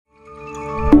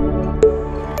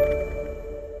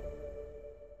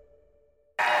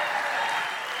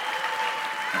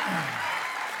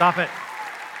Stop it.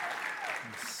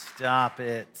 Stop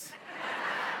it.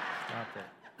 Stop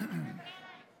it.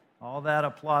 All that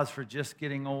applause for just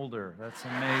getting older. That's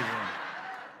amazing.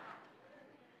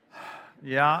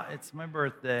 Yeah, it's my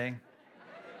birthday.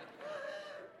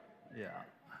 Yeah.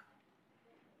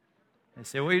 They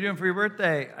say, what are you doing for your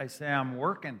birthday? I say, I'm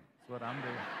working. That's what I'm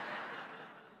doing.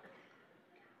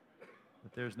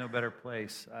 But there's no better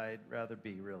place I'd rather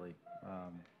be, really.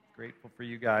 Grateful for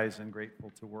you guys and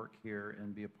grateful to work here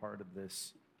and be a part of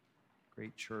this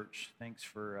great church. Thanks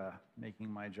for making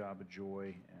my job a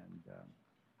joy,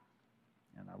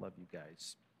 and I love you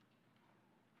guys.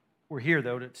 We're here,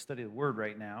 though, to study the Word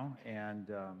right now, and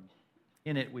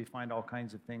in it we find all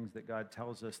kinds of things that God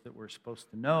tells us that we're supposed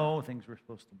to know, things we're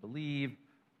supposed to believe,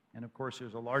 and of course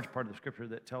there's a large part of the Scripture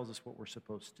that tells us what we're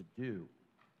supposed to do.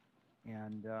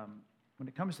 And when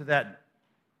it comes to that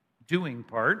doing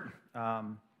part,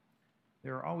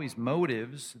 there are always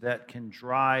motives that can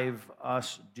drive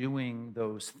us doing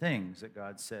those things that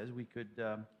God says. We could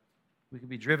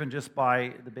be driven just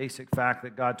by the basic fact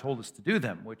that God told us to do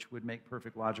them, which would make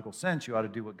perfect logical sense. You ought to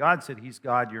do what God said. He's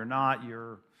God, you're not.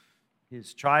 You're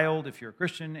His child if you're a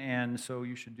Christian, and so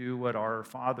you should do what our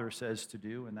Father says to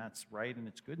do, and that's right and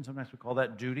it's good. And sometimes we call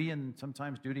that duty, and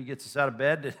sometimes duty gets us out of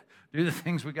bed to do the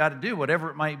things we got to do,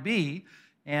 whatever it might be,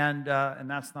 and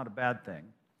that's not a bad thing.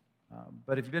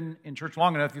 But if you've been in church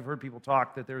long enough, you've heard people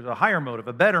talk that there's a higher motive,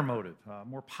 a better motive, a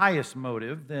more pious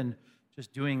motive than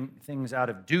just doing things out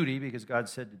of duty because God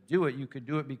said to do it. You could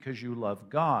do it because you love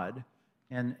God,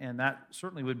 and that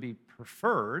certainly would be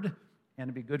preferred, and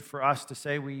it'd be good for us to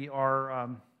say we are,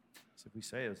 as we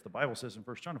say, as the Bible says in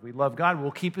 1 John, if we love God, we'll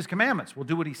keep His commandments. We'll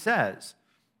do what He says.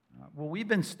 Well, we've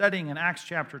been studying in Acts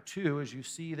chapter 2, as you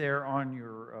see there on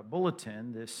your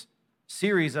bulletin, this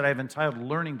series that I've entitled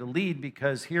Learning to Lead,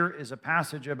 because here is a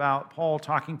passage about Paul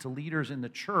talking to leaders in the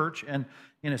church, and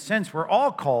in a sense, we're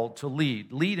all called to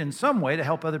lead in some way to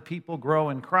help other people grow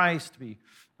in Christ, to be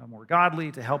more godly,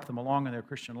 to help them along in their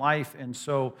Christian life, and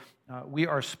so we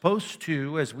are supposed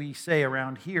to, as we say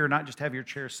around here, not just have your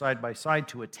chairs side by side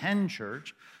to attend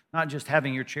church, not just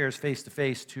having your chairs face to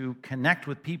face to connect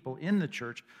with people in the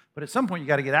church, but at some point you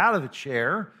got to get out of the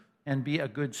chair and be a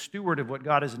good steward of what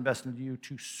God has invested in you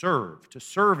to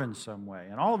serve in some way.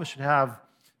 And all of us should have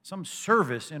some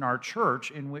service in our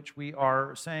church in which we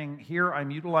are saying, here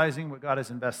I'm utilizing what God has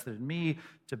invested in me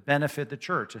to benefit the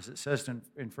church, as it says in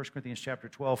 1 Corinthians chapter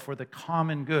 12, for the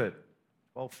common good.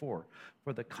 12:4,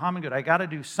 for the common good. I got to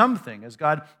do something as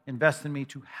God invested in me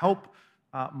to help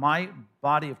my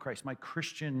body of Christ, my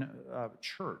Christian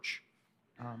church.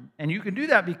 And you can do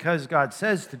that because God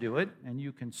says to do it, and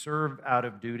you can serve out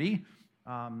of duty,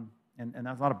 and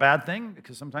that's not a bad thing,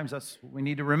 because sometimes that's what we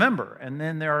need to remember. And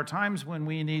then there are times when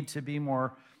we need to be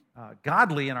more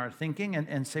godly in our thinking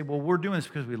and say, well, we're doing this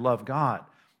because we love God.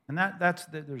 And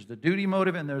there's the duty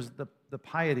motive, and there's the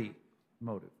piety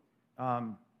motive.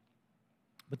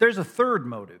 But there's a third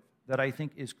motive that I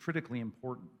think is critically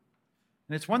important.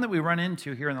 And it's one that we run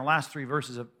into here in the last three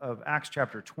verses of Acts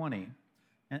chapter 20.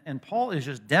 And Paul is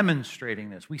just demonstrating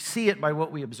this. We see it by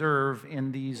what we observe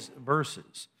in these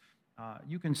verses.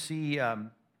 You can see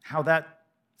how that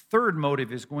third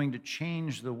motive is going to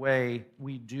change the way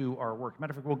we do our work.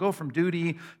 Matter of fact, we'll go from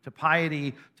duty to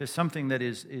piety to something that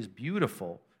is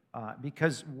beautiful,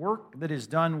 because work that is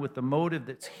done with the motive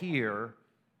that's here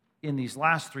in these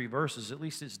last three verses, at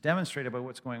least it's demonstrated by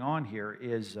what's going on here,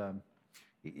 is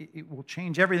it will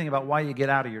change everything about why you get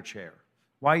out of your chair,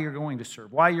 why you're going to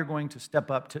serve, why you're going to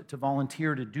step up to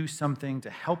volunteer, to do something,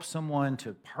 to help someone,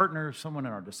 to partner with someone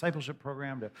in our discipleship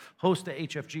program, to host a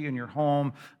HFG in your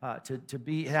home, to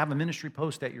have a ministry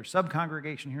post at your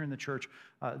subcongregation here in the church.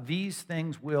 These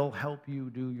things will help you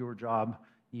do your job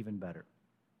even better.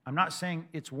 I'm not saying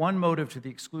it's one motive to the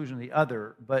exclusion of the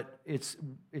other, but it's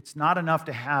not enough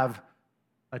to have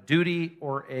a duty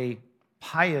or a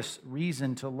pious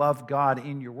reason to love God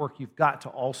in your work. You've got to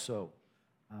also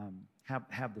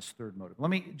have this third motive. Let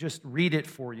me just read it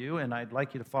for you, and I'd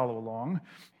like you to follow along.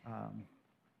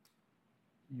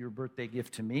 Your birthday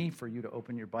gift to me, for you to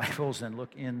open your Bibles and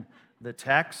look in the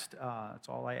text. That's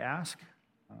all I ask.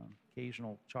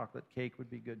 Occasional chocolate cake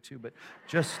would be good too, but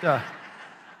just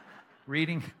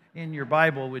reading in your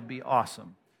Bible would be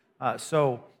awesome.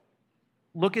 So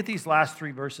look at these last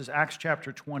three verses, Acts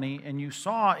chapter 20, and you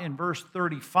saw in verse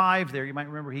 35 there, you might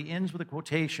remember he ends with a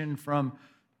quotation from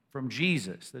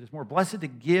Jesus, that it's more blessed to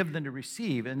give than to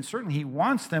receive. And certainly he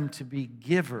wants them to be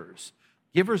givers.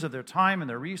 givers of their time and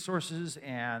their resources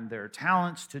and their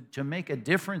talents to make a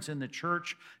difference in the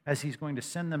church as he's going to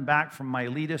send them back from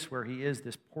Miletus, where he is,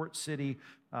 this port city,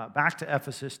 back to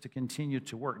Ephesus to continue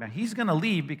to work. Now, he's going to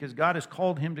leave because God has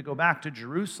called him to go back to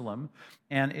Jerusalem,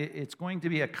 and it's going to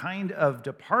be a kind of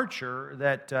departure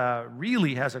that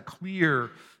really has a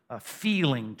clear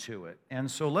feeling to it.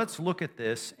 And so let's look at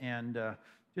this and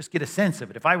just get a sense of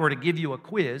it. If I were to give you a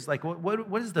quiz, like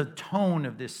what is the tone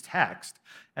of this text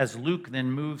as Luke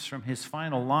then moves from his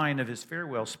final line of his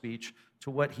farewell speech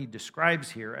to what he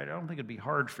describes here? I don't think it'd be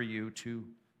hard for you to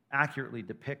accurately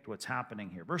depict what's happening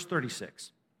here. Verse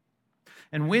 36.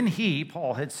 And when he,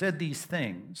 Paul, had said these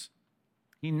things,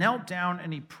 he knelt down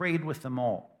and he prayed with them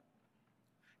all.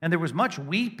 And there was much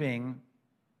weeping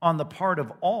on the part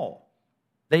of all.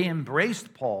 They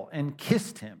embraced Paul and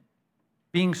kissed him,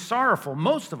 being sorrowful,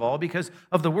 most of all, because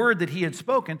of the word that he had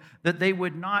spoken, that they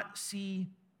would not see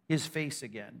his face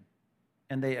again.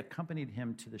 And they accompanied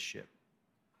him to the ship.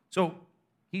 So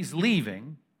he's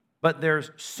leaving, but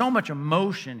there's so much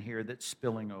emotion here that's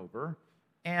spilling over.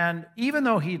 And even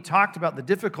though he talked about the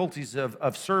difficulties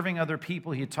of serving other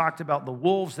people, he talked about the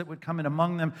wolves that would come in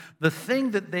among them, the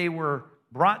thing that they were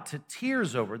brought to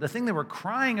tears over, the thing they were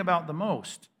crying about the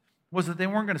most, was that they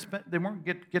weren't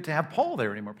get to have Paul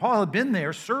there anymore. Paul had been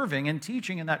there serving and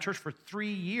teaching in that church for 3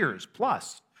 years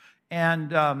plus. And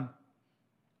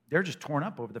they're just torn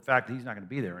up over the fact that he's not going to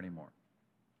be there anymore.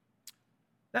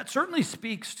 That certainly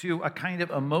speaks to a kind of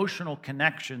emotional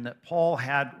connection that Paul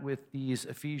had with these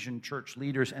Ephesian church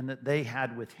leaders and that they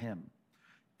had with him.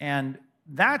 And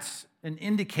that's an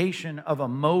indication of a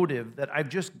motive that I've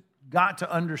just got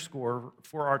to underscore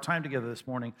for our time together this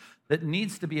morning that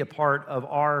needs to be a part of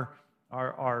our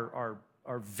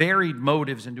varied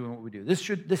motives in doing what we do.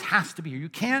 This has to be here. You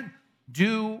can't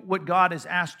do what God has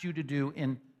asked you to do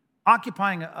in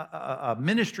occupying a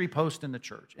ministry post in the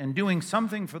church and doing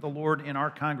something for the Lord in our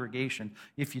congregation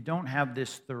if you don't have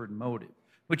this third motive,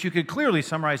 which you could clearly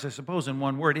summarize, I suppose, in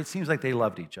one word. It seems like they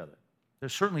loved each other.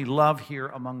 There's certainly love here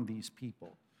among these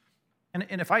people. And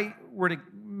if I were to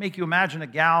make you imagine a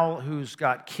gal who's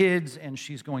got kids and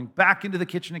she's going back into the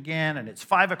kitchen again and it's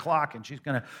 5 o'clock and she's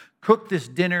going to cook this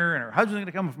dinner and her husband's going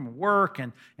to come from work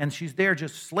and she's there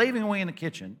just slaving away in the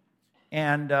kitchen.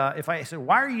 And if I said,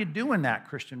 why are you doing that,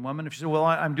 Christian woman? If she said, well,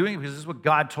 I'm doing it because this is what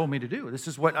God told me to do. This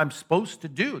is what I'm supposed to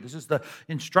do. This is the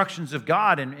instructions of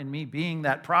God. And me being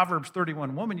that Proverbs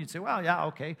 31 woman, you'd say, well, yeah,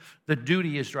 okay, the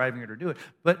duty is driving her to do it.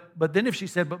 But then if she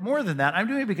said, but more than that, I'm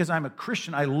doing it because I'm a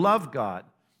Christian. I love God.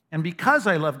 And because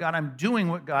I love God, I'm doing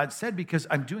what God said because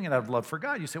I'm doing it out of love for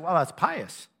God. You say, well, that's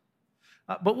pious.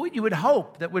 But what you would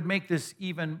hope that would make this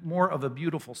even more of a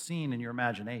beautiful scene in your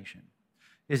imagination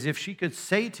is if she could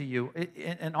say to you,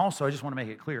 and also I just want to make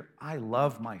it clear, I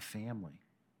love my family.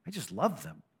 I just love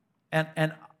them.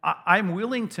 And I'm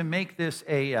willing to make this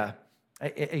a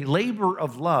labor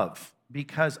of love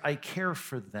because I care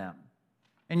for them.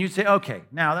 And you'd say, okay,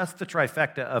 now that's the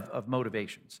trifecta of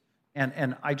motivations.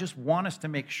 And I just want us to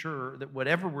make sure that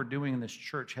whatever we're doing in this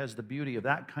church has the beauty of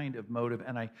that kind of motive.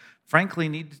 And I frankly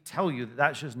need to tell you that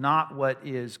that's just not what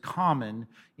is common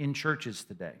in churches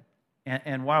today.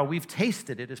 And while we've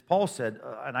tasted it, as Paul said,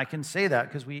 and I can say that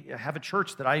because we have a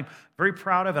church that I'm very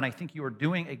proud of, and I think you are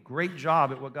doing a great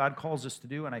job at what God calls us to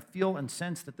do, and I feel and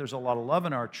sense that there's a lot of love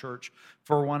in our church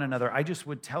for one another. I just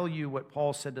would tell you what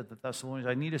Paul said to the Thessalonians.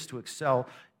 I need us to excel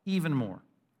even more,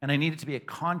 and I need it to be a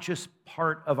conscious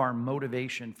part of our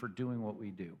motivation for doing what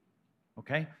we do.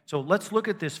 Okay? So let's look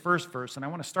at this first verse, and I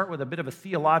want to start with a bit of a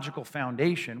theological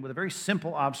foundation with a very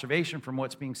simple observation from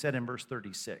what's being said in verse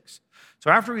 36. So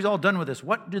after he's all done with this,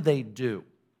 what do they do?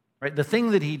 Right? The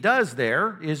thing that he does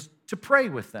there is to pray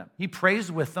with them. He prays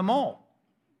with them all.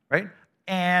 Right?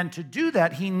 And to do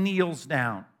that, he kneels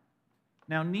down.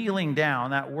 Now, kneeling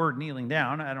down, that word kneeling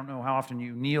down, I don't know how often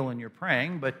you kneel in your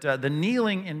praying, but the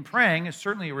kneeling in praying is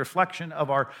certainly a reflection of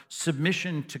our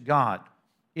submission to God.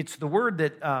 It's the word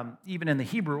that even in the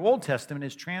Hebrew Old Testament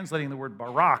is translating the word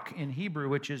barak in Hebrew,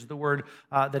 which is the word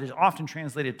that is often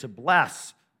translated to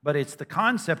bless. But it's the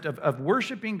concept of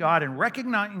worshiping God and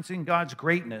recognizing God's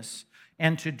greatness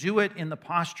and to do it in the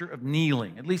posture of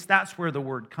kneeling. At least that's where the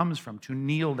word comes from, to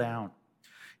kneel down.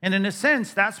 And in a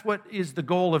sense, that's what is the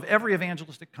goal of every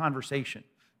evangelistic conversation.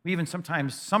 We even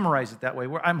sometimes summarize it that way,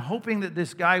 where I'm hoping that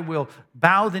this guy will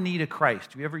bow the knee to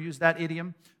Christ. Have you ever used that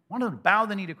idiom? I want them to bow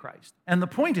the knee to Christ. And the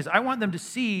point is, I want them to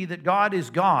see that God is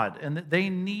God and that they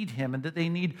need him and that they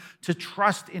need to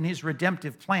trust in his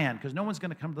redemptive plan because no one's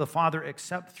going to come to the Father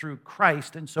except through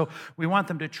Christ. And so we want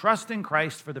them to trust in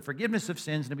Christ for the forgiveness of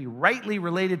sins and to be rightly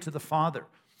related to the Father.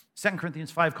 2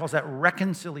 Corinthians 5 calls that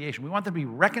reconciliation. We want them to be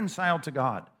reconciled to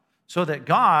God. so that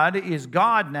God is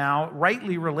God now,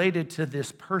 rightly related to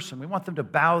this person. We want them to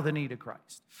bow the knee to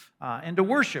Christ and to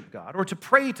worship God or to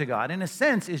pray to God. In a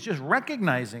sense, is just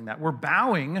recognizing that. We're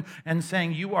bowing and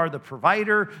saying, you are the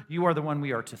provider. You are the one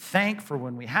we are to thank for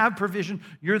when we have provision.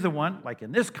 You're the one, like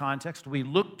in this context, we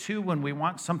look to when we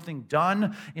want something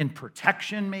done in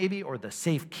protection maybe, or the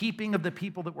safekeeping of the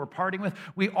people that we're parting with.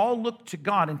 We all look to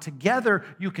God, and together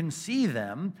you can see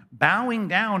them bowing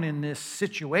down in this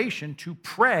situation to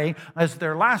pray as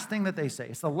their last thing that they say.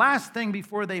 It's the last thing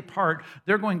before they part.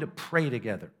 They're going to pray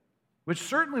together, which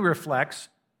certainly reflects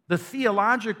the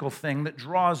theological thing that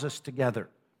draws us together.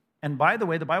 And by the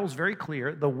way, the Bible's very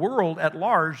clear. The world at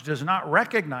large does not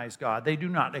recognize God. They do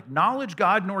not acknowledge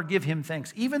God nor give him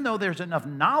thanks, even though there's enough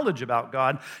knowledge about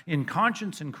God in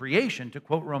conscience and creation, to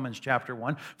quote Romans chapter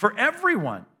 1, for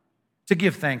everyone to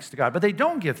give thanks to God. But they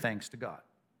don't give thanks to God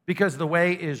because the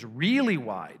way is really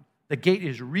wide. The gate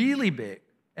is really big.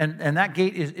 And that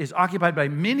gate is occupied by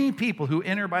many people who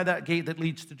enter by that gate that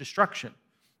leads to destruction.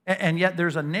 And yet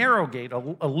there's a narrow gate,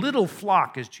 a little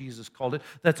flock, as Jesus called it,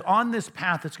 that's on this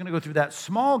path that's going to go through that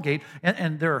small gate,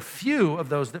 and there are few of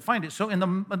those that find it. So in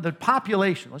the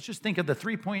population, let's just think of the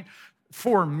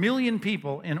 3.4 million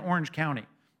people in Orange County.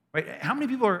 Right? How many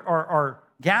people are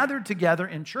gathered together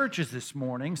in churches this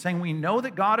morning saying we know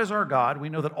that God is our God, we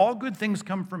know that all good things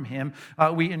come from him,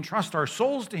 we entrust our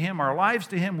souls to him, our lives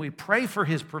to him, we pray for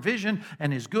his provision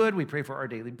and his good, we pray for our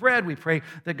daily bread, we pray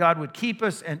that God would keep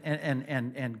us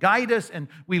and guide us, and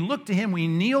we look to him, we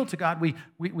kneel to God,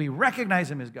 we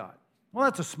recognize him as God. Well,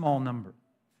 that's a small number.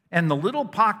 And the little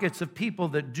pockets of people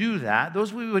that do that,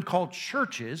 those we would call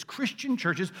churches, Christian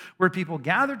churches, where people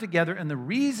gather together, and the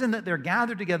reason that they're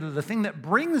gathered together, the thing that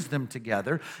brings them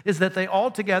together, is that they all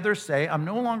together say, I'm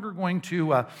no longer going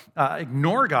to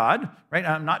ignore God, right?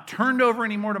 I'm not turned over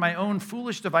anymore to my own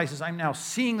foolish devices. I'm now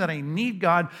seeing that I need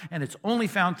God, and it's only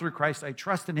found through Christ. I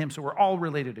trust in him, so we're all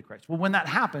related to Christ. Well, when that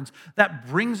happens, that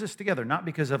brings us together, not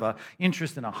because of an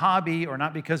interest in a hobby, or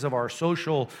not because of our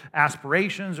social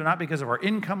aspirations, or not because of our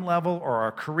income level or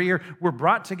our career. We're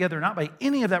brought together not by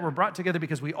any of that. We're brought together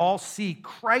because we all see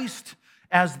Christ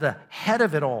as the head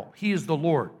of it all. He is the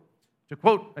Lord. To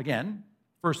quote again,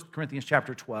 1 Corinthians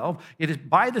chapter 12, it is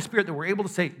by the Spirit that we're able to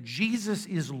say, Jesus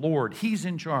is Lord. He's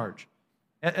in charge.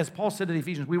 As Paul said to the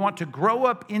Ephesians, we want to grow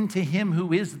up into him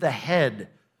who is the head.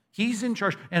 He's in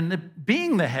charge. And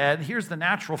being the head, here's the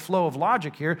natural flow of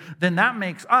logic here, then that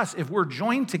makes us, if we're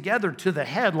joined together to the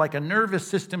head like a nervous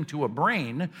system to a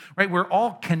brain, right, we're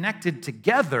all connected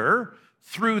together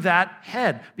through that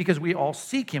head because we all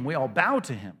seek him, we all bow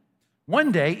to him.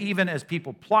 One day, even as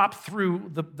people plop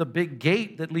through the big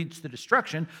gate that leads to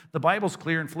destruction, the Bible's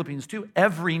clear in Philippians 2,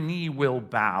 every knee will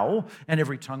bow and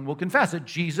every tongue will confess that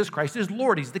Jesus Christ is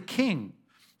Lord. He's the King.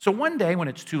 So one day, when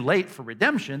it's too late for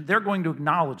redemption, they're going to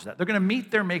acknowledge that. They're going to meet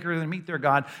their Maker, they're going to meet their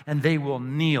God, and they will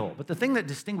kneel. But the thing that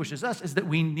distinguishes us is that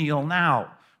we kneel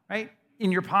now, right?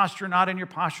 In your posture, not in your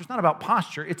posture. It's not about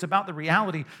posture. It's about the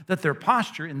reality that their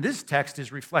posture in this text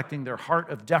is reflecting their heart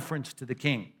of deference to the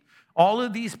King. All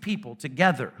of these people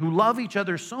together who love each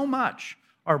other so much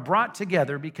are brought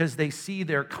together because they see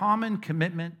their common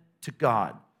commitment to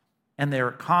God and their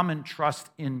common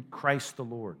trust in Christ the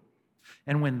Lord.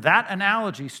 And when that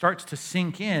analogy starts to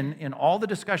sink in all the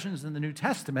discussions in the New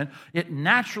Testament, it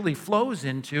naturally flows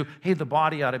into, hey, the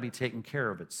body ought to be taking care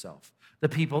of itself. The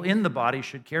people in the body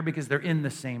should care because they're in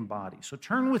the same body. So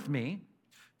turn with me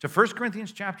to 1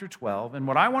 Corinthians chapter 12, and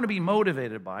what I want to be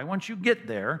motivated by, once you get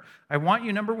there, I want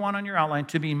you, number one on your outline,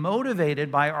 to be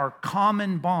motivated by our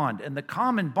common bond. And the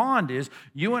common bond is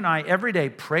you and I every day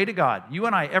pray to God. You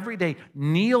and I every day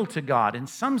kneel to God. In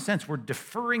some sense, we're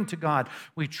deferring to God.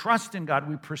 We trust in God.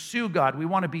 We pursue God. We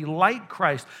want to be like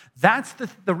Christ. That's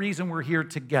the reason we're here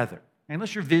together.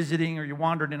 Unless you're visiting or you're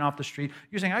wandering in off the street,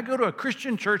 you're saying, I go to a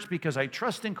Christian church because I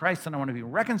trust in Christ and I want to be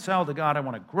reconciled to God. I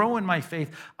want to grow in my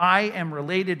faith. I am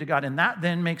related to God. And that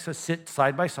then makes us sit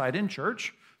side by side in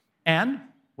church. And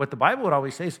what the Bible would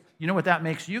always say is, you know what that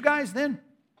makes you guys then?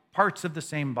 Parts of the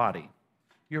same body.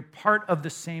 You're part of the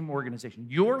same organization.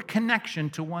 Your connection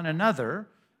to one another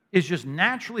is just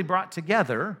naturally brought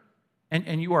together,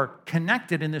 and you are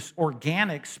connected in this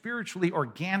organic, spiritually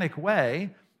organic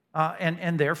way.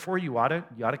 And therefore, you ought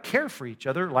to care for each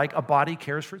other like a body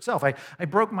cares for itself. I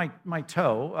broke my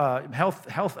toe, health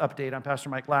update on Pastor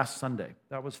Mike last Sunday.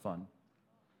 That was fun.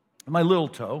 My little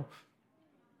toe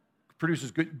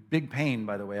produces big pain,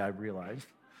 by the way, I realized.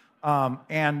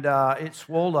 And it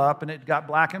swelled up, and it got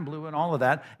black and blue and all of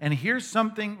that. And here's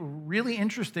something really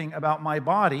interesting about my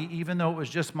body. Even though it was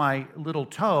just my little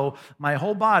toe, my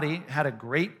whole body had a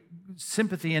great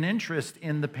sympathy and interest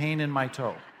in the pain in my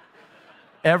toe.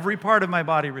 Every part of my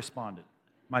body responded.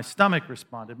 My stomach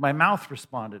responded. My mouth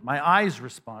responded. My eyes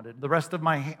responded. The rest of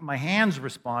my hands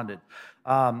responded.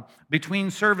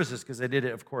 Between services, because I did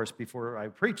it, of course, before I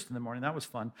preached in the morning. That was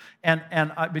fun. And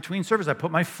between services, I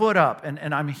put my foot up.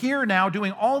 And I'm here now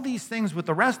doing all these things with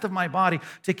the rest of my body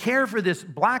to care for this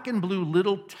black and blue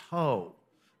little toe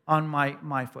on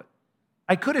my foot.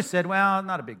 I could have said, well,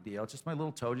 not a big deal. It's just my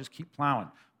little toe. Just keep plowing.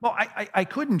 Well, I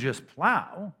couldn't just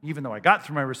plow, even though I got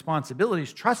through my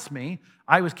responsibilities. Trust me,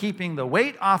 I was keeping the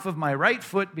weight off of my right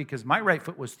foot because my right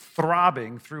foot was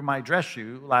throbbing through my dress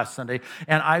shoe last Sunday,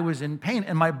 and I was in pain,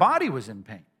 and my body was in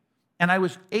pain. And I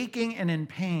was aching and in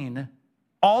pain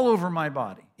all over my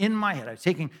body, in my head. I was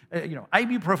taking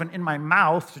ibuprofen in my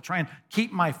mouth to try and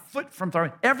keep my foot from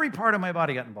throbbing. Every part of my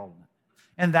body got involved in it.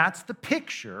 And that's the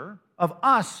picture of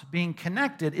us being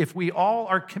connected if we all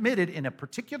are committed in a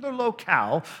particular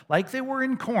locale, like they were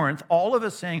in Corinth, all of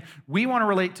us saying, we want to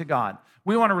relate to God.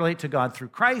 We want to relate to God through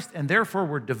Christ, and therefore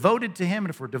we're devoted to Him. And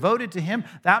if we're devoted to Him,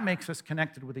 that makes us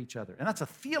connected with each other. And that's a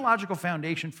theological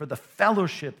foundation for the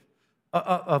fellowship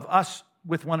of us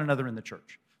with one another in the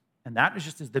church. And that is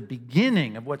just as the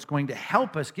beginning of what's going to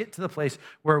help us get to the place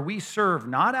where we serve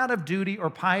not out of duty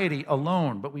or piety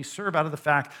alone, but we serve out of the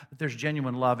fact that there's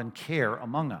genuine love and care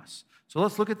among us. So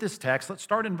let's look at this text. Let's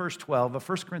start in verse 12 of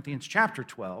 1 Corinthians chapter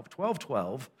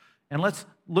 12, and let's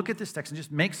look at this text and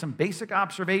just make some basic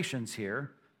observations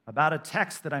here about a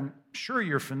text that I'm sure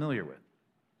you're familiar with.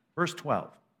 Verse 12.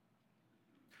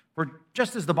 For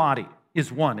just as the body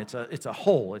is one, it's a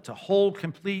whole,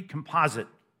 complete composite.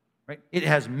 Right? It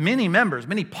has many members,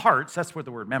 many parts. That's what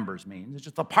the word members means. It's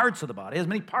just the parts of the body. It has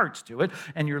many parts to it,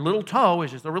 and your little toe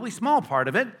is just a really small part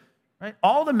of it. Right?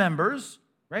 All the members,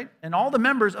 right? And all the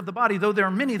members of the body, though there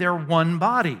are many, they're one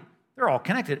body. They're all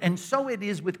connected. And so it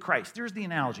is with Christ. Here's the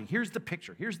analogy. Here's the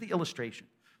picture. Here's the illustration.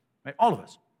 Right? All of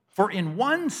us. For in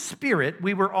one Spirit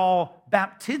we were all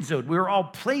baptizoed. We were all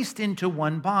placed into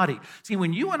one body. See,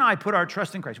 when you and I put our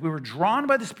trust in Christ, we were drawn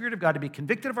by the Spirit of God to be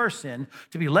convicted of our sin,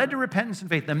 to be led to repentance and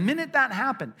faith. The minute that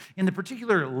happened, in the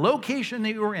particular location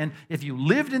that you were in, if you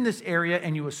lived in this area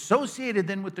and you associated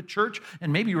then with the church,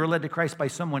 and maybe you were led to Christ by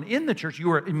someone in the church, you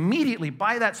were immediately,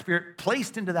 by that Spirit,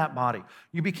 placed into that body.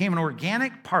 You became an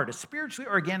organic part, a spiritually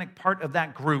organic part of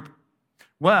that group.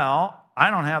 Well,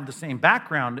 I don't have the same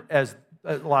background as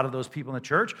a lot of those people in the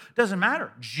church. Doesn't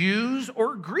matter. Jews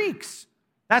or Greeks.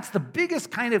 That's the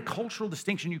biggest kind of cultural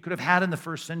distinction you could have had in the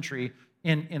first century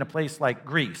in a place like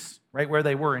Greece, right, where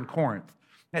they were in Corinth.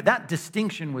 Now, that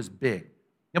distinction was big.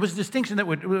 It was a distinction that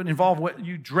would involve what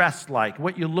you dressed like,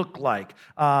 what you looked like,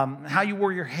 how you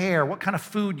wore your hair, what kind of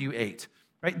food you ate.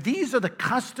 Right? These are the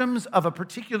customs of a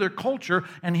particular culture,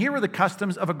 and here are the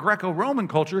customs of a Greco-Roman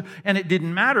culture, and it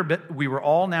didn't matter, but we were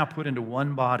all now put into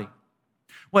one body.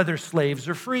 Whether slaves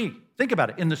or free. Think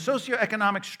about it. In the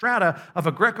socioeconomic strata of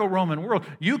a Greco-Roman world,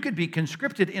 you could be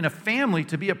conscripted in a family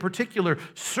to be a particular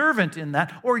servant in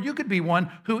that, or you could be one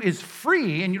who is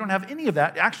free and you don't have any of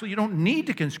that. Actually, you don't need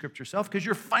to conscript yourself because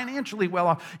you're financially well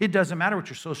off. It doesn't matter what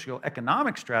your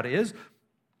socioeconomic strata is.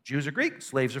 Jews are Greek,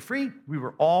 slaves are free. We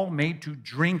were all made to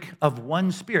drink of one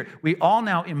Spirit. We all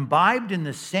now imbibed in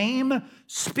the same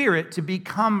Spirit to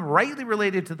become rightly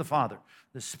related to the Father.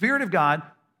 The Spirit of God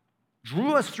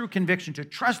drew us through conviction to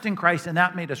trust in Christ, and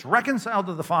that made us reconciled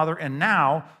to the Father. And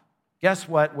now, guess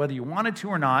what? Whether you wanted to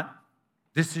or not,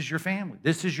 this is your family.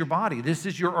 This is your body. This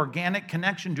is your organic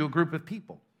connection to a group of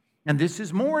people. And this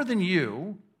is more than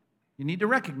you need to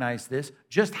recognize this,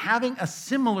 just having a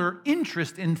similar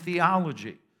interest in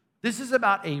theology. This is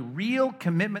about a real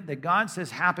commitment that God says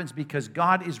happens because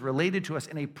God is related to us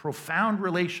in a profound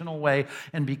relational way,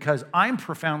 and because I'm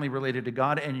profoundly related to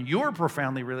God and you're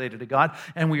profoundly related to God,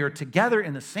 and we are together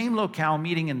in the same locale,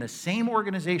 meeting in the same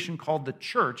organization called the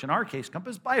church, in our case,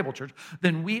 Compass Bible Church,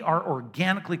 then we are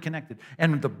organically connected.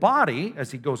 And the body,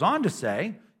 as he goes on to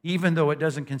say, even though it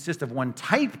doesn't consist of one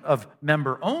type of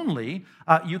member only,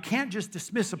 you can't just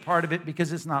dismiss a part of it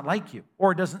because it's not like you,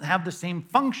 or it doesn't have the same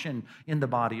function in the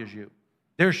body as you.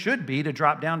 There should be, to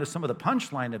drop down to some of the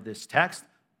punchline of this text,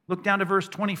 look down to verse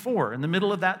 24. In the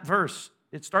middle of that verse,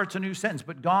 it starts a new sentence.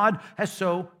 But God has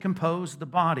so composed the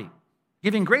body,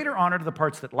 giving greater honor to the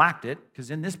parts that lacked it, because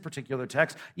in this particular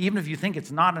text, even if you think it's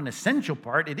not an essential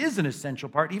part, it is an essential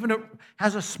part, even if it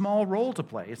has a small role to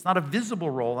play. It's not a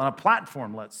visible role on a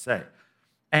platform, let's say.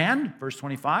 And, verse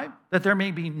 25, that there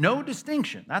may be no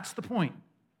distinction, that's the point,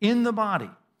 in the body,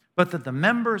 but that the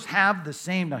members have the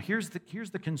same, now here's the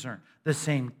concern, the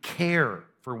same care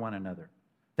for one another.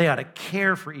 They ought to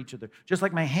care for each other, just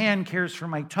like my hand cares for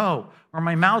my toe, or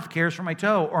my mouth cares for my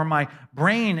toe, or my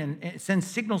brain and sends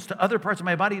signals to other parts of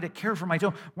my body to care for my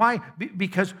toe. Why?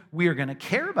 Because we are going to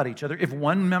care about each other. If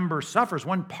one member suffers,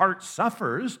 one part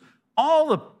suffers, all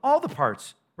the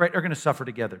parts, right, are going to suffer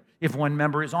together. If one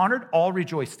member is honored, all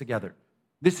rejoice together.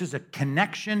 This is a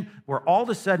connection where all of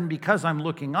a sudden, because I'm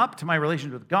looking up to my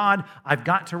relationship with God, I've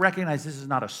got to recognize this is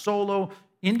not a solo,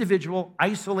 individual,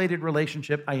 isolated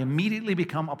relationship. I immediately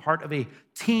become a part of a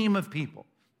team of people,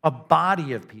 a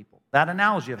body of people. That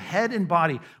analogy of head and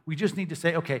body, we just need to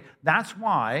say, okay, that's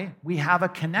why we have a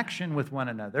connection with one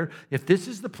another. If this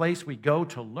is the place we go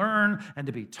to learn and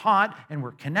to be taught, and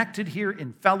we're connected here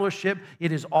in fellowship,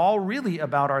 it is all really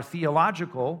about our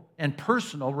theological and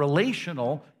personal,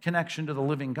 relational connection to the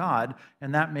living God,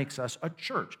 and that makes us a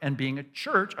church. And being a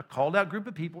church, a called out group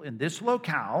of people in this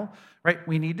locale, right,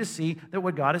 we need to see that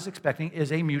what God is expecting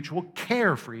is a mutual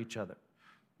care for each other.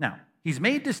 Now, he's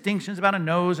made distinctions about a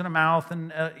nose and a mouth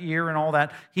and an ear and all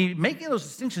that. He's making those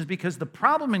distinctions because the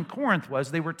problem in Corinth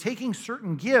was they were taking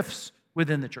certain gifts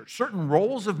within the church, certain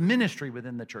roles of ministry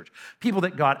within the church. People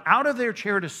that got out of their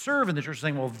chair to serve in the church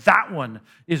saying, well, that one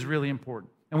is really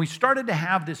important. And we started to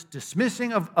have this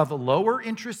dismissing of lower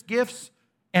interest gifts,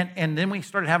 and then we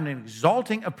started having an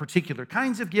exalting of particular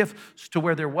kinds of gifts to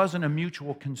where there wasn't a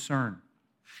mutual concern.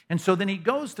 And so then he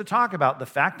goes to talk about the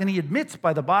fact, and he admits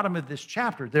by the bottom of this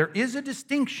chapter, there is a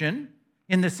distinction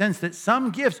in the sense that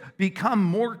some gifts become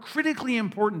more critically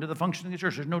important to the functioning of the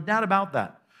church. There's no doubt about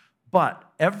that. But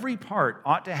every part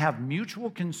ought to have mutual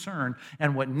concern,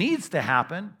 and what needs to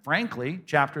happen, frankly,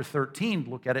 chapter 13,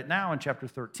 look at it now in chapter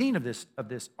 13 of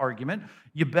this argument,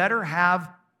 you better have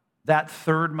that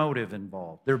third motive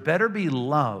involved. There better be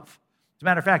love. As a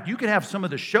matter of fact, you could have some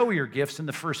of the showier gifts in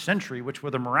the first century, which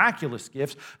were the miraculous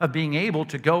gifts of being able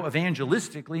to go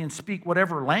evangelistically and speak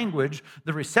whatever language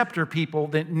the receptor people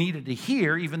that needed to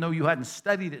hear, even though you hadn't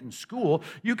studied it in school.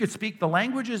 You could speak the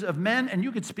languages of men, and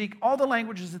you could speak all the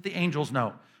languages that the angels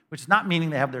know, which is not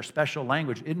meaning they have their special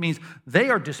language. It means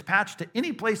they are dispatched to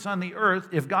any place on the earth.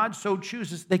 If God so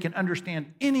chooses, they can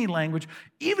understand any language,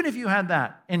 even if you had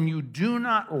that, and you do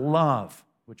not love.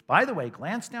 Which, by the way,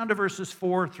 glance down to verses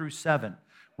 4 through 7.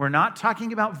 We're not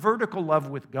talking about vertical love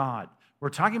with God. We're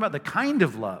talking about the kind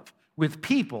of love with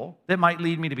people that might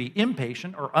lead me to be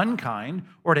impatient or unkind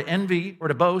or to envy or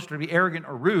to boast or to be arrogant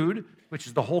or rude, which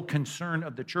is the whole concern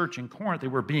of the church in Corinth. They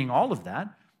were being all of that,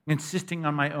 insisting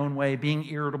on my own way, being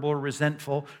irritable or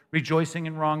resentful, rejoicing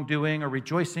in wrongdoing or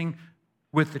rejoicing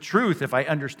with the truth if I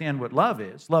understand what love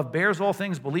is. Love bears all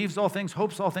things, believes all things,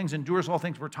 hopes all things, endures all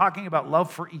things. We're talking about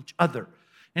love for each other.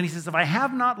 And he says, if I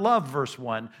have not love, verse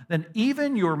 1, then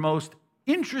even your most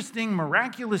interesting,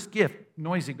 miraculous gift,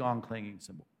 noisy gong clanging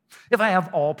cymbal. If I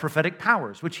have all prophetic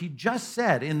powers, which he just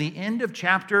said in the end of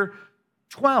chapter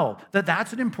 12,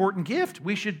 that's an important gift.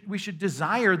 We should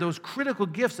desire those critical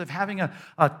gifts of having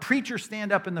a preacher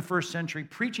stand up in the first century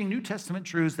preaching New Testament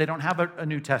truths. They don't have a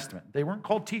New Testament. They weren't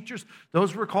called teachers.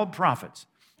 Those were called prophets.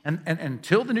 And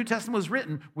until the New Testament was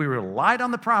written, we relied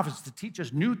on the prophets to teach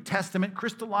us New Testament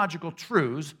Christological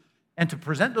truths and to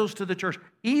present those to the church.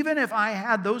 Even if I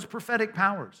had those prophetic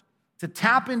powers to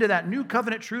tap into that new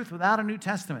covenant truth without a New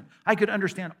Testament, I could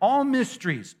understand all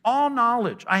mysteries, all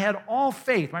knowledge. I had all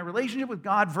faith. My relationship with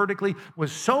God vertically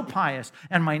was so pious,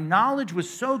 and my knowledge was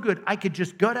so good, I could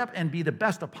just get up and be the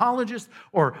best apologist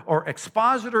or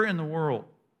expositor in the world.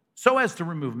 So as to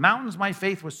remove mountains, my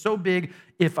faith was so big,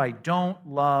 if I don't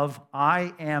love,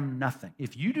 I am nothing.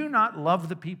 If you do not love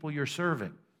the people you're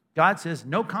serving, God says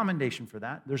no commendation for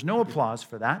that. There's no applause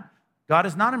for that. God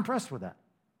is not impressed with that.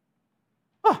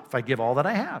 Oh, if I give all that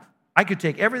I have, I could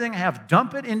take everything I have,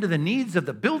 dump it into the needs of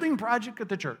the building project at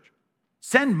the church,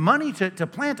 send money to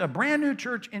plant a brand new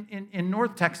church in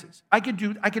North Texas. I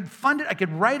could fund it, I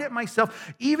could write it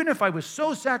myself, even if I was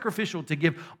so sacrificial to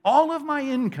give all of my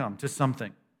income to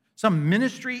something. Some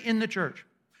ministry in the church.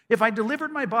 If I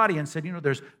delivered my body and said,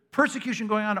 there's persecution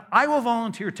going on, I will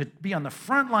volunteer to be on the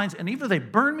front lines, and even if they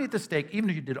burn me at the stake, even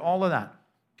if you did all of that,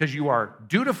 because you are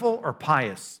dutiful or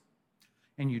pious,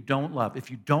 and you don't love.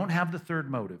 If you don't have the third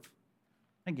motive,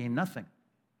 I gain nothing.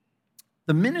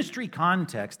 The ministry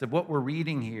context of what we're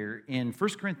reading here in 1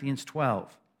 Corinthians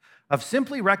 12, of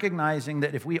simply recognizing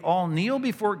that if we all kneel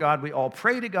before God, we all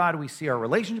pray to God, we see our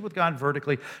relationship with God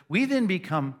vertically, we then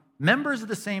become members of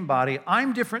the same body.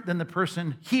 I'm different than the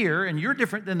person here, and you're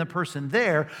different than the person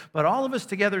there, but all of us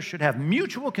together should have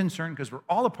mutual concern because we're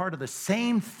all a part of the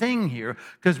same thing here,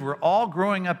 because we're all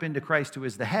growing up into Christ who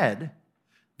is the head.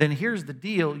 Then here's the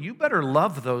deal. You better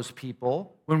love those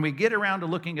people when we get around to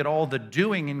looking at all the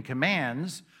doing and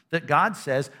commands that God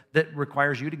says that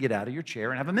requires you to get out of your chair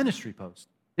and have a ministry post.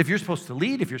 If you're supposed to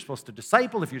lead, if you're supposed to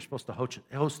disciple, if you're supposed to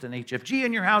host an HFG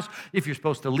in your house, if you're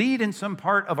supposed to lead in some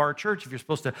part of our church, if you're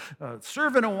supposed to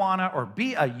serve in Awana or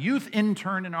be a youth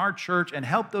intern in our church and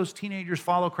help those teenagers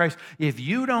follow Christ, if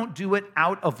you don't do it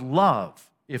out of love,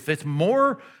 if it's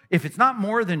not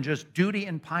more than just duty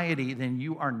and piety, then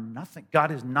you are nothing.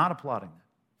 God is not applauding that.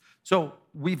 So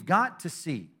we've got to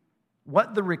see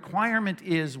what the requirement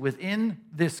is within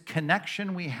this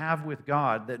connection we have with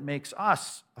God that makes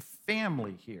us a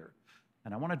family here.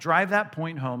 And I want to drive that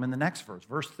point home in the next verse,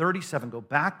 verse 37. Go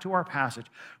back to our passage.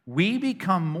 We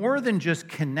become more than just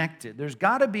connected. There's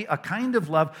got to be a kind of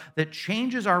love that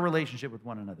changes our relationship with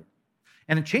one another.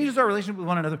 And it changes our relationship with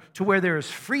one another to where there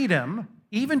is freedom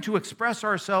even to express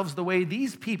ourselves the way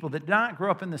these people that do not grow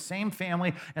up in the same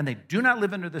family and they do not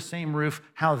live under the same roof,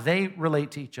 how they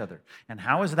relate to each other. And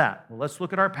how is that? Well, let's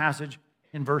look at our passage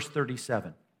in verse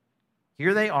 37.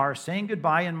 Here they are saying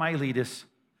goodbye in Miletus,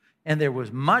 and there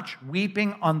was much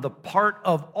weeping on the part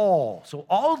of all. So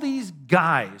all these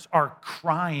guys are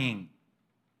crying.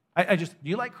 Do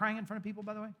you like crying in front of people,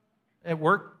 by the way? At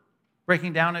work?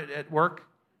 Breaking down at work,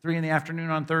 3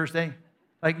 p.m. on Thursday?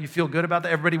 Like, you feel good about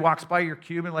that? Everybody walks by your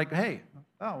cube and like, hey,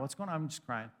 oh, what's going on? I'm just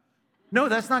crying. No,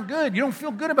 that's not good. You don't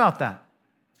feel good about that.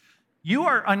 You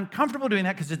are uncomfortable doing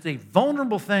that because it's a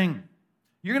vulnerable thing.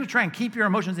 You're going to try and keep your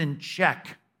emotions in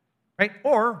check, right?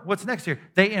 Or, what's next here?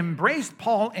 They embraced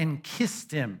Paul and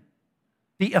kissed him.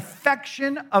 The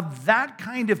affection of that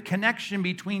kind of connection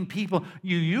between people,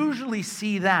 you usually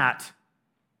see that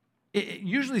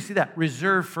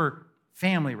reserved for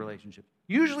family relationships.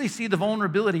 Usually see the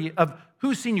vulnerability of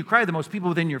who's seen you cry the most, people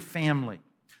within your family.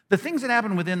 The things that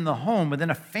happen within the home, within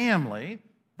a family,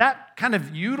 that kind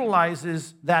of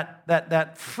utilizes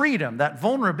that freedom, that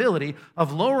vulnerability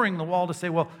of lowering the wall to say,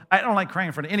 well, I don't like crying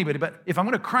in front of anybody, but if I'm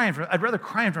going to cry in front, I'd rather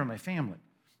cry in front of my family.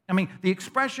 I mean, the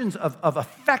expressions of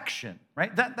affection,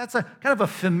 right? That's a kind of a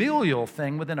familial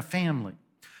thing within a family.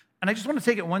 And I just want to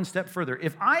take it one step further.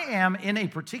 If I am in a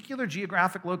particular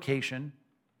geographic location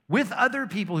with other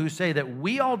people who say that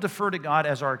we all defer to God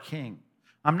as our king,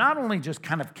 I'm not only just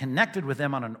kind of connected with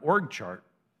them on an org chart,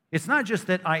 it's not just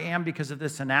that I am, because of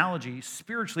this analogy,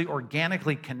 spiritually,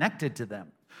 organically connected to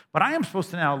them, but I am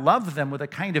supposed to now love them with a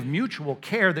kind of mutual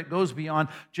care that goes beyond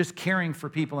just caring for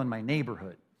people in my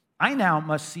neighborhood. I now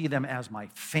must see them as my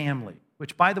family,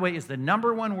 which, by the way, is the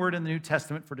number one word in the New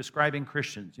Testament for describing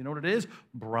Christians. You know what it is?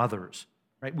 Brothers.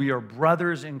 Right? We are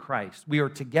brothers in Christ. We are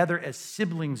together as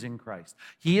siblings in Christ.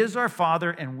 He is our Father,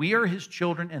 and we are His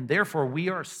children, and therefore we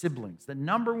are siblings. The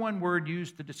number one word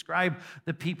used to describe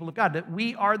the people of God, that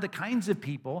we are the kinds of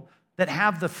people that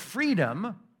have the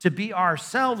freedom to be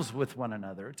ourselves with one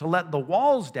another, to let the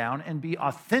walls down and be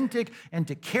authentic and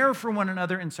to care for one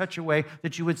another in such a way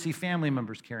that you would see family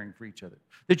members caring for each other,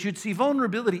 that you'd see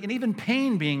vulnerability and even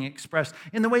pain being expressed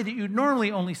in the way that you'd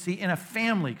normally only see in a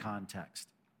family context.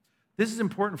 This is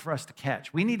important for us to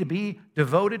catch. We need to be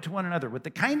devoted to one another with the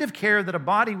kind of care that a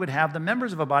body would have, the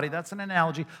members of a body. That's an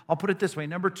analogy. I'll put it this way.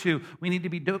 Number 2, we need to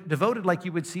be devoted like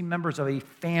you would see members of a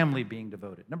family being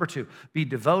devoted. Number 2, be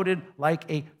devoted like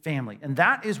a family. And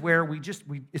that is where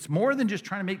it's more than just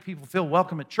trying to make people feel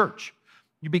welcome at church.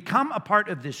 You become a part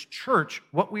of this church.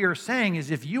 What we are saying is,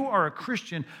 if you are a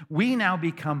Christian, we now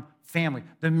become family.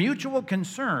 The mutual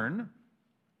concern,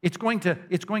 it's going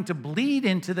to bleed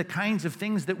into the kinds of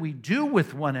things that we do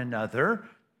with one another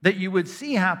that you would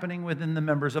see happening within the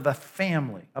members of a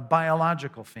family, a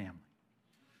biological family.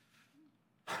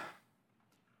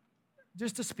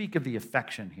 Just to speak of the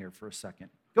affection here for a second,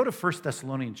 go to 1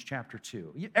 Thessalonians chapter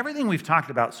 2. Everything we've talked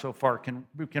about so far can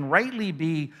rightly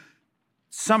be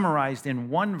summarized in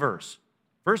one verse.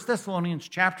 1 Thessalonians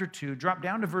chapter 2, drop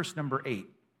down to verse number 8.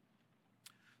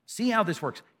 See how this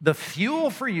works. The fuel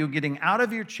for you getting out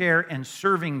of your chair and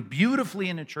serving beautifully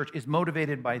in a church is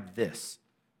motivated by this.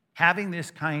 Having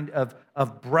this kind of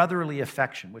brotherly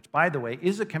affection, which, by the way,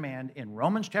 is a command in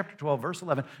Romans chapter 12, verse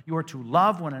 11. You are to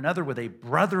love one another with a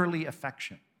brotherly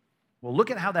affection. Well, look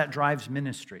at how that drives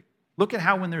ministry. Look at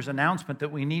how when there's an announcement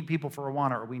that we need people for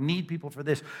Awana or we need people for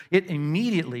this, it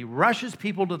immediately rushes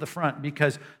people to the front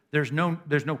because there's no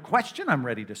question I'm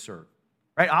ready to serve.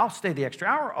 Right? I'll stay the extra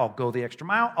hour. I'll go the extra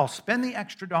mile. I'll spend the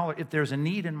extra dollar if there's a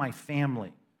need in my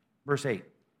family. Verse 8.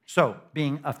 So,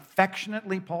 being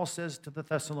affectionately, Paul says to the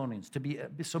Thessalonians,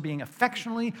 being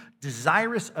affectionately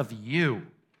desirous of you,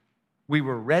 we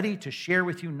were ready to share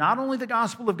with you not only the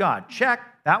gospel of God. Check.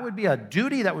 That would be a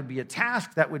duty. That would be a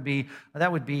task. That would be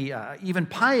even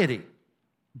piety.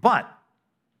 But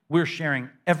we're sharing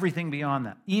everything beyond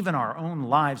that, even our own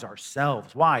lives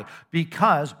ourselves. Why?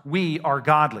 Because we are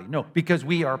godly. No, because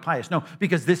we are pious. No,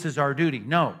 because this is our duty.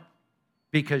 No,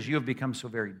 because you have become so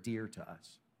very dear to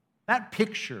us. That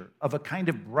picture of a kind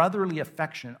of brotherly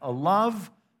affection, a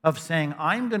love of saying,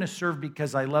 I'm going to serve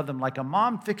because I love them, like a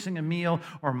mom fixing a meal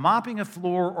or mopping a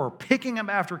floor or picking up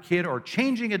after a kid or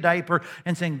changing a diaper,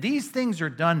 and saying these things are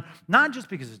done not just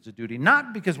because it's a duty,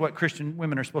 not because what Christian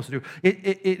women are supposed to do.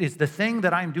 It is the thing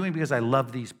that I'm doing because I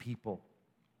love these people.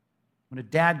 When a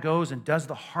dad goes and does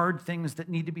the hard things that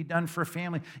need to be done for a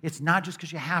family, it's not just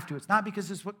because you have to. It's not because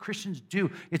it's what Christians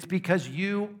do. It's because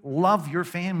you love your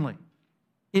family.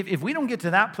 If we don't get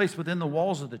to that place within the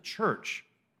walls of the church,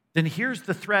 then here's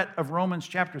the threat of Romans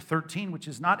chapter 13, which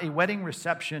is not a wedding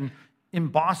reception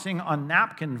embossing on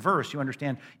napkin verse, you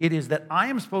understand. It is that I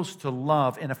am supposed to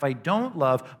love, and if I don't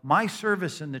love, my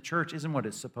service in the church isn't what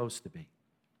it's supposed to be.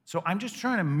 So I'm just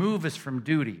trying to move us from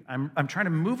duty. I'm trying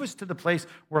to move us to the place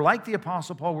where, like the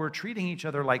Apostle Paul, we're treating each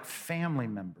other like family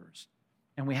members.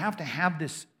 And we have to have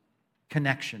this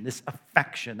connection, this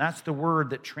affection. That's the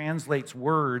word that translates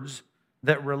words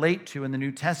that relate to, in the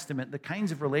New Testament, the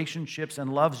kinds of relationships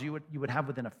and loves you would have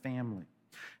within a family.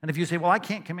 And if you say, well, I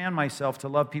can't command myself to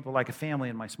love people like a family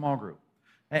in my small group.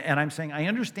 And I'm saying, I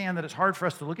understand that it's hard for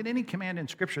us to look at any command in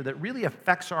Scripture that really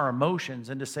affects our emotions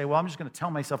and to say, well, I'm just going to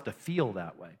tell myself to feel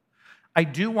that way. I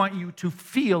do want you to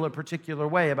feel a particular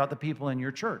way about the people in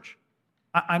your church.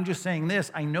 I'm just saying this.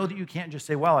 I know that you can't just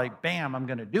say, well, I'm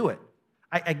going to do it.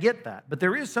 I get that. But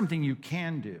there is something you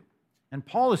can do. And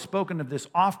Paul has spoken of this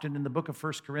often in the book of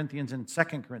 1 Corinthians and 2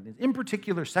 Corinthians. In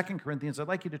particular, 2 Corinthians, I'd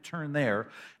like you to turn there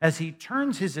as he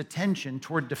turns his attention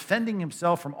toward defending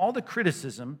himself from all the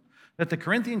criticism that the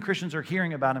Corinthian Christians are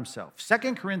hearing about himself.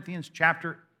 2 Corinthians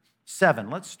chapter 7.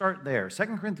 Let's start there. 2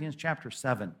 Corinthians chapter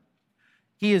 7.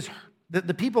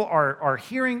 The people are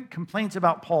hearing complaints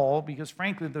about Paul because,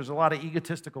 frankly, there's a lot of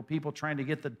egotistical people trying to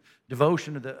get the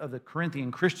devotion of the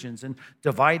Corinthian Christians and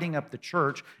dividing up the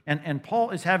church. And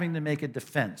Paul is having to make a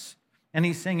defense. And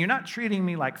he's saying, you're not treating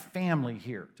me like family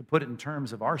here, to put it in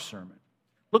terms of our sermon.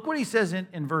 Look what he says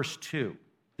in verse 2.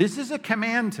 This is a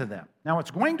command to them. Now, it's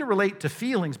going to relate to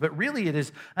feelings, but really it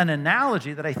is an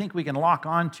analogy that I think we can lock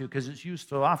onto because it's used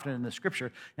so often in the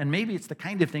Scripture. And maybe it's the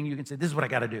kind of thing you can say, this is what I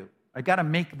got to do. I got to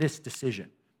make this decision.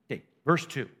 Okay, verse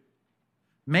 2.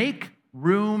 Make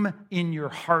room in your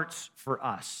hearts for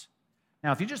us.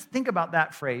 Now, if you just think about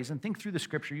that phrase and think through the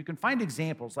Scripture, you can find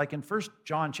examples like in 1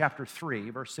 John chapter 3,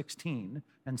 verse 16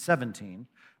 and 17.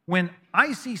 When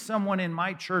I see someone in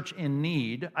my church in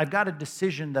need, I've got a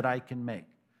decision that I can make.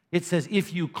 It says,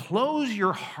 if you close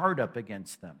your heart up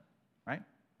against them, right?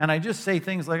 And I just say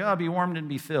things like, oh, be warmed and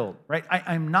be filled, right?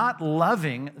 I'm not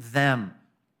loving them.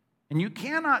 And you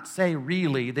cannot say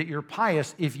really that you're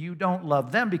pious if you don't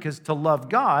love them, because to love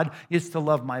God is to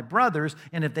love my brothers.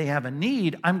 And if they have a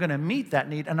need, I'm going to meet that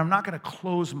need, and I'm not going to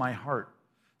close my heart.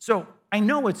 So I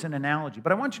know it's an analogy,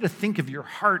 but I want you to think of your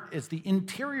heart as the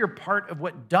interior part of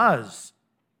what does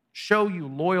show you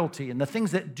loyalty and the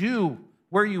things that do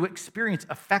where you experience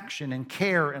affection and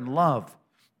care and love.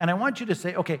 And I want you to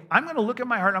say, okay, I'm going to look at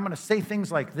my heart. I'm going to say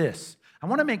things like this. I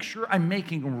want to make sure I'm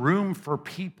making room for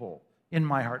people in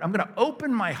my heart. I'm going to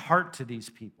open my heart to these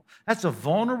people. That's a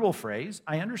vulnerable phrase.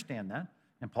 I understand that.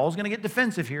 And Paul's going to get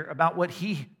defensive here about what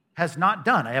he has not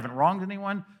done. I haven't wronged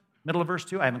anyone. Middle of verse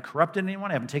 2, I haven't corrupted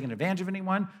anyone. I haven't taken advantage of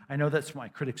anyone. I know that's what my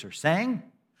critics are saying.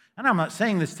 And I'm not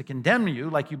saying this to condemn you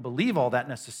like you believe all that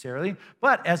necessarily.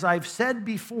 But as I've said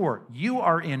before, you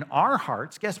are in our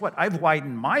hearts. Guess what? I've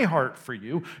widened my heart for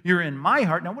you. You're in my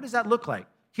heart. Now, what does that look like?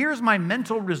 Here's my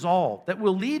mental resolve that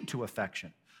will lead to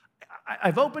affection.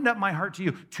 I've opened up my heart to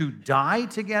you to die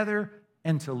together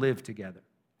and to live together.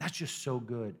 That's just so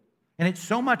good. And it's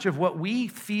so much of what we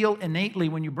feel innately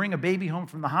when you bring a baby home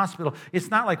from the hospital. It's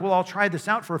not like, well, I'll try this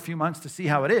out for a few months to see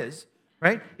how it is,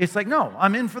 right? It's like, no,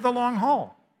 I'm in for the long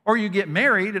haul. Or you get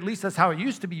married, at least that's how it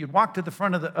used to be. You'd walk to the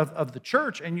front of the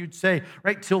church and you'd say,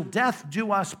 right, till death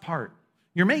do us part.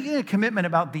 You're making a commitment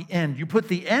about the end. You put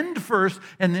the end first,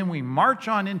 and then we march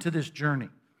on into this journey.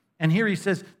 And here he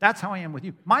says, that's how I am with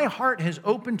you. My heart has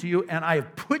opened to you, and I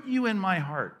have put you in my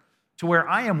heart to where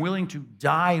I am willing to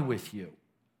die with you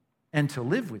and to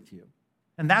live with you.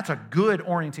 And that's a good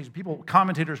orientation.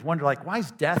 Commentators wonder, like, why is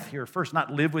death here first,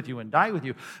 not live with you and die with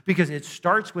you? Because it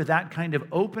starts with that kind of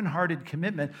open-hearted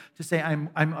commitment to say,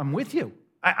 I'm with you.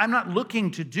 I'm not looking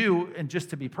to do, and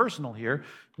just to be personal here,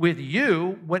 with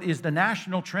you what is the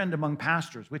national trend among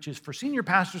pastors, which is for senior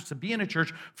pastors to be in a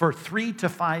church for 3 to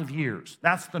 5 years.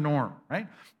 That's the norm, right?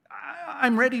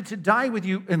 I'm ready to die with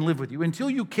you and live with you until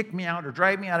you kick me out or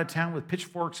drive me out of town with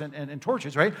pitchforks and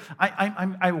torches, right?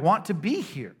 I want to be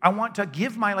here. I want to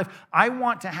give my life. I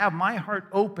want to have my heart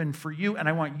open for you, and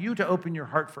I want you to open your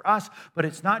heart for us. But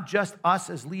it's not just us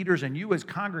as leaders and you as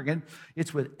congregant.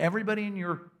 It's with everybody in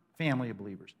your family of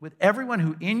believers, with everyone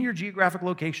who in your geographic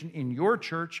location, in your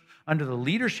church, under the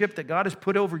leadership that God has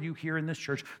put over you here in this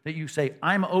church, that you say,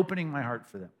 I'm opening my heart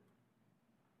for them.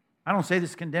 I don't say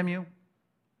this to condemn you.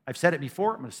 I've said it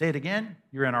before. I'm going to say it again.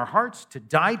 You're in our hearts to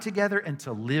die together and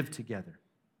to live together.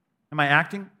 Am I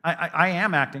acting? I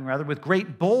am acting, rather, with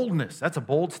great boldness. That's a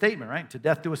bold statement, right? To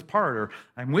death do us part, or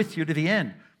I'm with you to the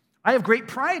end. I have great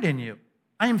pride in you.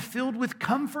 I am filled with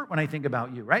comfort when I think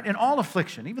about you, right? In all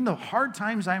affliction, even the hard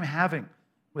times I'm having,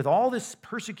 with all this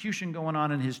persecution going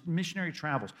on in his missionary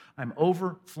travels, I'm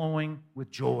overflowing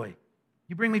with joy.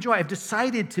 You bring me joy. I've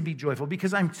decided to be joyful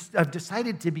because I've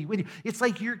decided to be with you. It's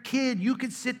like your kid. You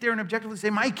could sit there and objectively say,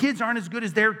 my kids aren't as good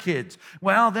as their kids.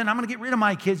 Well, then I'm going to get rid of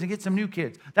my kids and get some new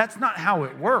kids. That's not how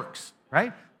it works,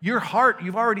 right? Your heart,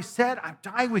 you've already said, I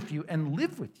die with you and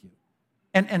live with you.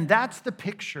 And that's the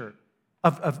picture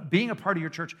of being a part of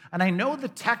your church. And I know the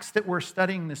text that we're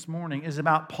studying this morning is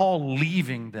about Paul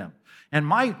leaving them.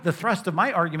 And the thrust of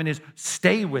my argument is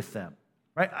stay with them,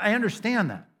 right? I understand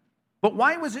that. But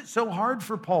why was it so hard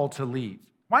for Paul to leave?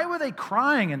 Why were they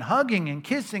crying and hugging and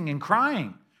kissing and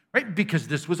crying? Right? Because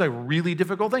this was a really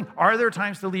difficult thing. Are there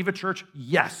times to leave a church?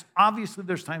 Yes. Obviously,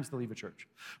 there's times to leave a church.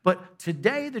 But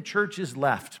today, the church is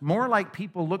left more like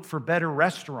people look for better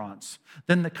restaurants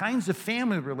than the kinds of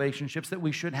family relationships that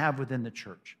we should have within the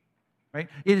church. Right?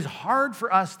 It is hard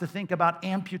for us to think about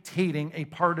amputating a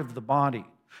part of the body.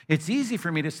 It's easy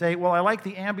for me to say, well, I like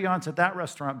the ambiance at that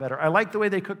restaurant better. I like the way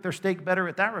they cook their steak better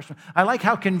at that restaurant. I like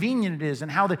how convenient it is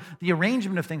and how the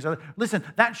arrangement of things are. Listen,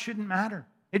 that shouldn't matter.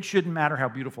 It shouldn't matter how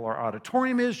beautiful our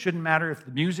auditorium is. Shouldn't matter if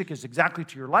the music is exactly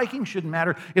to your liking. Shouldn't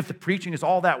matter if the preaching is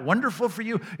all that wonderful for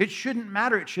you. It shouldn't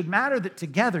matter. It should matter that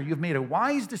together you've made a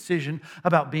wise decision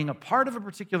about being a part of a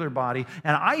particular body.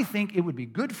 And I think it would be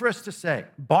good for us to say,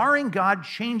 barring God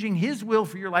changing his will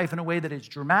for your life in a way that is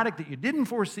dramatic, that you didn't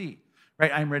foresee,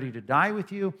 right? I'm ready to die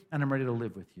with you, and I'm ready to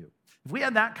live with you. If we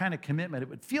had that kind of commitment, it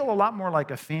would feel a lot more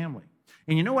like a family.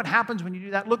 And you know what happens when you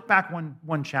do that? Look back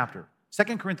one chapter.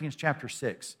 2 Corinthians chapter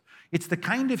 6. It's the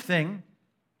kind of thing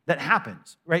that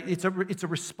happens, right? It's a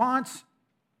response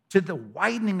to the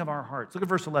widening of our hearts. Look at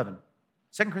verse 11.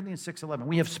 2 Corinthians 6:11.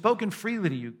 We have spoken freely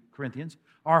to you, Corinthians.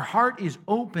 Our heart is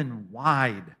open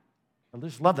wide. I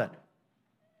just love that.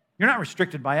 You're not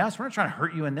restricted by us. We're not trying to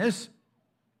hurt you in this.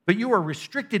 But you are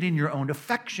restricted in your own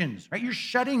affections, right? You're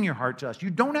shutting your heart to us. You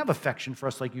don't have affection for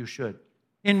us like you should.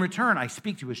 In return, I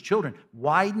speak to you as children.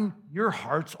 Widen your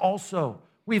hearts also.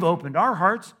 We've opened our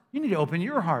hearts. You need to open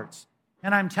your hearts.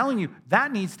 And I'm telling you,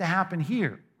 that needs to happen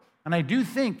here. And I do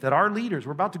think that our leaders,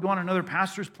 we're about to go on another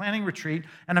pastor's planning retreat,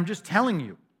 and I'm just telling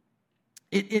you,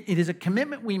 it is a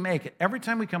commitment we make. Every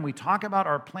time we come, we talk about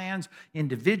our plans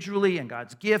individually and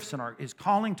God's gifts and his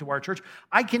calling to our church.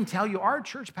 I can tell you, our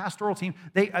church pastoral team,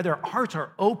 their hearts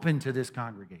are open to this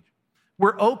congregation.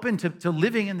 We're open to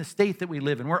living in the state that we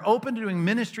live in. We're open to doing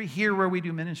ministry here where we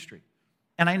do ministry.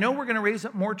 And I know we're going to raise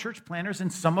up more church planners,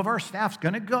 and some of our staff's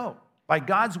going to go. By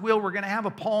God's will, we're going to have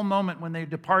a Paul moment when they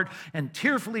depart, and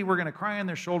tearfully we're going to cry on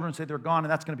their shoulder and say they're gone,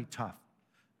 and that's going to be tough.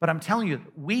 But I'm telling you,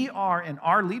 we are, in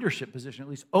our leadership position at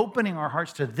least, opening our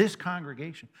hearts to this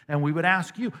congregation. And we would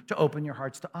ask you to open your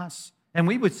hearts to us. And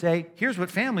we would say, here's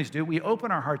what families do. We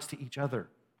open our hearts to each other.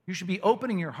 You should be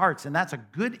opening your hearts, and that's a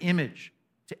good image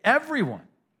to everyone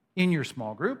in your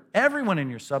small group, everyone in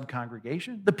your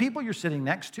sub-congregation, the people you're sitting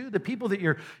next to, the people that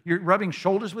you're rubbing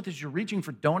shoulders with as you're reaching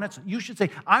for donuts. You should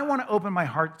say, I want to open my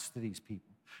hearts to these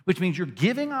people, which means you're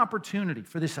giving opportunity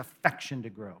for this affection to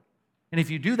grow. And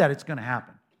if you do that, it's going to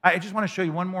happen. I just want to show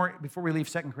you one more before we leave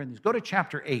 2 Corinthians. Go to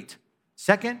chapter 8.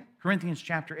 2 Corinthians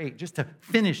chapter 8, just to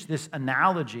finish this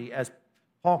analogy as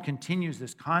Paul continues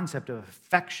this concept of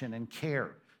affection and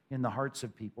care in the hearts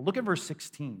of people. Look at verse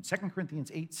 16, 2 Corinthians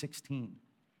 8:16.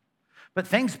 But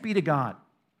thanks be to God,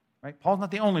 right? Paul's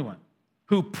not the only one,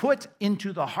 who put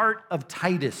into the heart of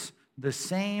Titus the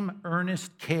same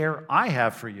earnest care I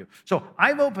have for you. So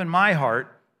I've opened my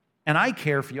heart, and I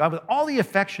care for you. I have all the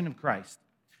affection of Christ.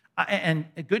 And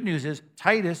the good news is,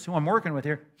 Titus, who I'm working with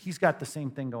here, he's got the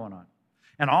same thing going on.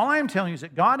 And all I am telling you is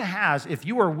that God has, if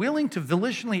you are willing to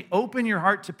volitionally open your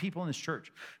heart to people in this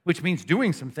church, which means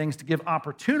doing some things to give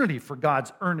opportunity for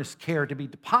God's earnest care to be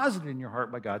deposited in your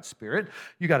heart by God's Spirit,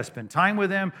 you got to spend time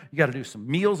with them, you got to do some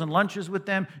meals and lunches with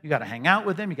them, you got to hang out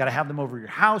with them, you got to have them over your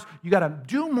house, you got to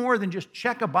do more than just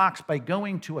check a box by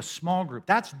going to a small group.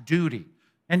 That's duty.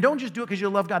 And don't just do it because you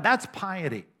love God. That's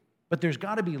piety. But there's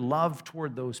got to be love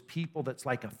toward those people that's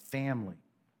like a family.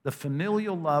 The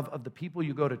familial love of the people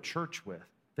you go to church with,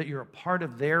 that you're a part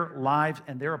of their lives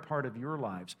and they're a part of your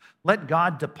lives. Let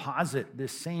God deposit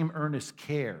this same earnest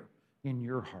care in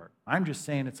your heart. I'm just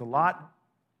saying it's a lot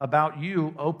about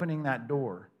you opening that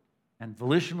door and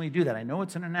volitionally do that. I know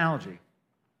it's an analogy,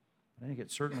 but I think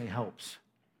it certainly helps.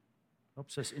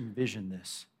 Helps us envision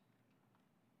this.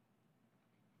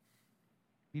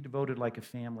 Be devoted like a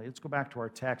family. Let's go back to our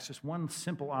text. Just one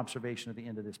simple observation at the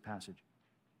end of this passage.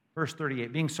 Verse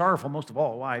 38, being sorrowful most of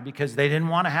all. Why? Because they didn't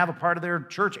want to have a part of their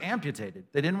church amputated.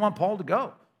 They didn't want Paul to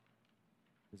go.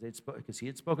 Because he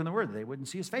had spoken the word that they wouldn't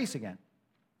see his face again.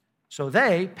 So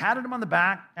they patted him on the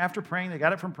back after praying. They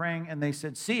got it from praying, and they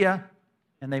said, see ya.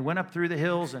 And they went up through the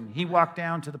hills, and he walked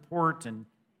down to the port, and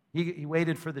he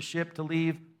waited for the ship to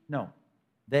leave. No,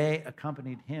 they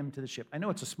accompanied him to the ship. I know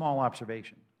it's a small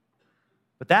observation,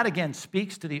 but that again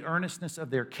speaks to the earnestness of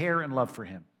their care and love for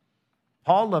him.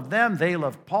 Paul loved them, they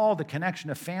loved Paul, the connection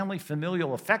of family,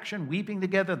 familial affection, weeping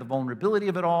together, the vulnerability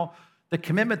of it all, the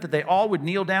commitment that they all would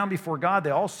kneel down before God. They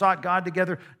all sought God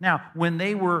together. Now, when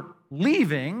they were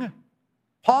leaving,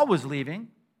 Paul was leaving,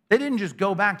 they didn't just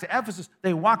go back to Ephesus,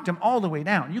 they walked him all the way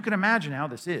down. You can imagine how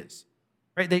this is,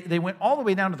 right? They went all the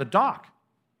way down to the dock.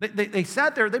 They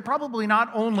sat there, they probably not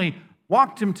only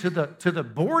walked him to the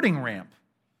boarding ramp,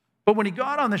 but when he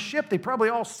got on the ship, they probably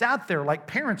all sat there like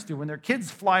parents do when their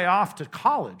kids fly off to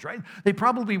college, right? They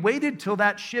probably waited till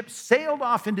that ship sailed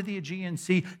off into the Aegean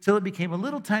Sea till it became a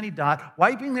little tiny dot,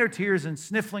 wiping their tears and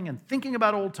sniffling and thinking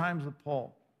about old times with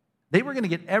Paul. They were going to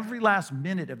get every last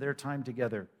minute of their time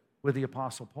together with the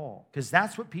Apostle Paul, because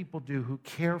that's what people do who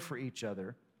care for each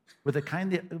other with the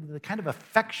kind of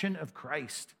affection of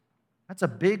Christ. That's a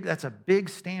big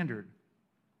standard.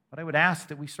 But I would ask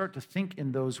that we start to think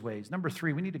in those ways. Number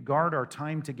 3, we need to guard our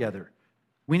time together.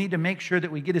 We need to make sure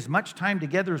that we get as much time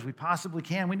together as we possibly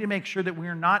can. We need to make sure that we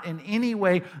are not in any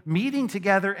way meeting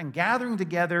together and gathering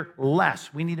together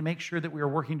less. We need to make sure that we are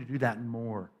working to do that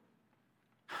more.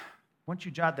 Once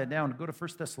you jot that down, go to 1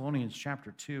 Thessalonians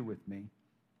chapter 2 with me.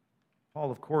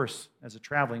 Paul, of course, as a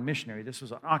traveling missionary, this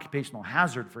was an occupational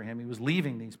hazard for him. He was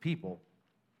leaving these people.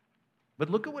 But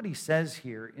look at what he says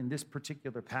here in this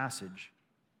particular passage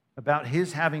about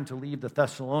his having to leave the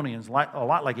Thessalonians, a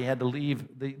lot like he had to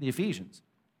leave the Ephesians.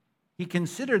 He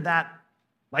considered that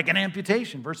like an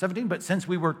amputation, verse 17, but since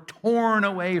we were torn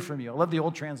away from you. I love the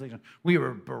old translation. We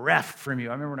were bereft from you.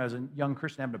 I remember when I was a young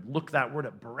Christian having to look that word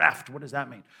up, bereft. What does that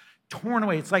mean? Torn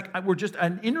away. It's like we're just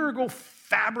an integral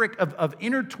fabric of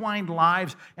intertwined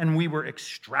lives, and we were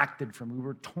extracted from, we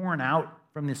were torn out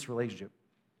from this relationship.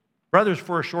 Brothers,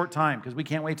 for a short time, because we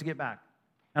can't wait to get back.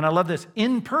 And I love this,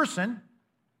 in person,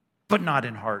 but not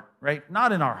in heart, right?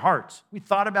 Not in our hearts. We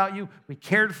thought about you. We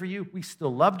cared for you. We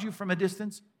still loved you from a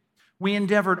distance. We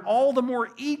endeavored all the more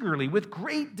eagerly with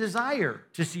great desire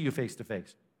to see you face to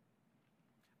face.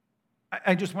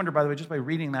 I just wonder, by the way, just by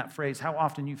reading that phrase, how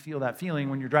often you feel that feeling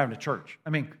when you're driving to church. I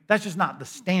mean, that's just not the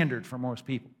standard for most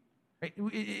people. Right?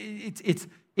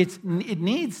 It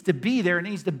needs to be there. It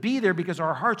needs to be there because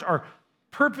our hearts are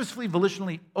purposefully,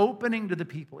 volitionally opening to the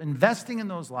people, investing in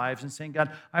those lives and saying,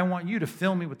 God, I want you to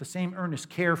fill me with the same earnest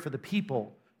care for the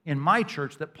people in my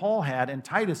church that Paul had and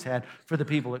Titus had for the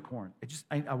people at Corinth.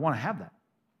 I want to have that.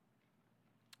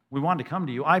 We wanted to come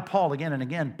to you, I, Paul, again and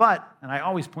again, but, and I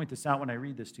always point this out when I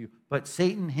read this to you, but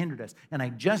Satan hindered us. And I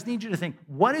just need you to think,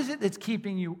 what is it that's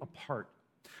keeping you apart?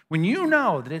 When you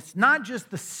know that it's not just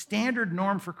the standard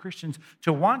norm for Christians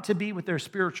to want to be with their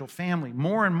spiritual family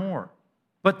more and more,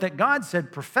 but that God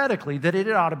said prophetically that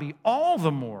it ought to be all the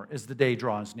more as the day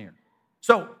draws near.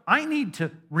 So I need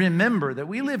to remember that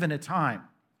we live in a time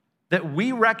that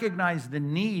we recognize the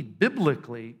need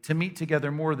biblically to meet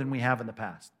together more than we have in the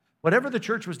past. Whatever the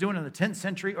church was doing in the 10th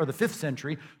century or the 5th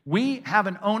century, we have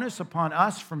an onus upon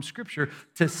us from Scripture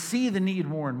to see the need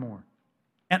more and more.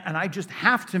 And I just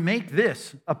have to make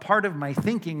this a part of my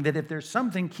thinking that if there's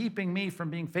something keeping me from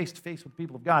being face-to-face with the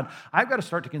people of God, I've got to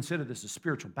start to consider this a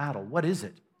spiritual battle. What is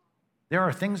it? There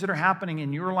are things that are happening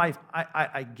in your life.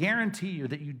 I guarantee you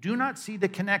that you do not see the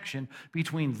connection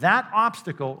between that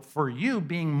obstacle for you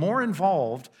being more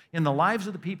involved in the lives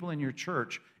of the people in your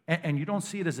church, and you don't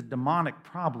see it as a demonic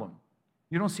problem.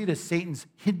 You don't see it as Satan's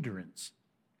hindrance.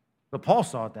 But Paul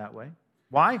saw it that way.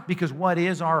 Why? Because what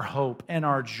is our hope and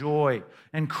our joy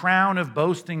and crown of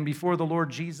boasting before the Lord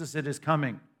Jesus at his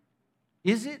coming?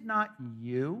 Is it not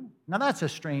you? Now that's a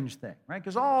strange thing, right?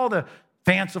 Because all the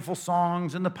fanciful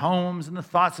songs and the poems and the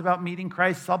thoughts about meeting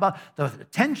Christ, it's all about the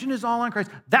attention is all on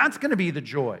Christ. That's going to be the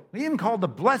joy. We even call the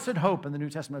blessed hope in the New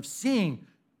Testament of seeing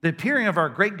The appearing of our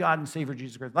great God and Savior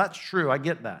Jesus Christ. That's true. I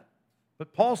get that.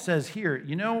 But Paul says here,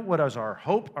 you know what is our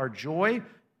hope, our joy,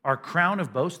 our crown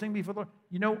of boasting before the Lord?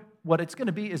 You know what it's going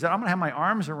to be is that I'm going to have my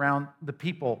arms around the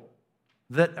people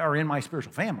that are in my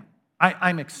spiritual family.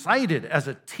 I'm excited as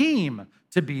a team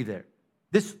to be there.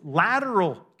 This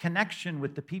lateral connection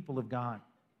with the people of God.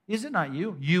 Is it not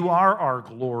you? You are our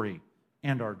glory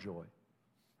and our joy.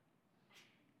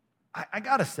 I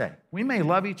got to say, we may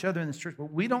love each other in this church,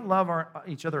 but we don't love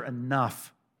each other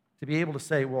enough to be able to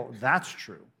say, well, that's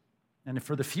true. And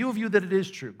for the few of you that it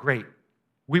is true, great.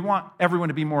 We want everyone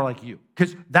to be more like you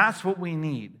because that's what we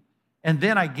need. And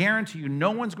then I guarantee you, no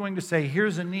one's going to say,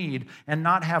 here's a need, and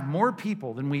not have more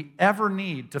people than we ever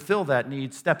need to fill that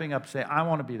need stepping up, say, I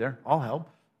want to be there. I'll help.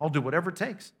 I'll do whatever it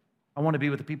takes. I want to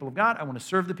be with the people of God. I want to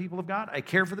serve the people of God. I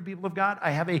care for the people of God. I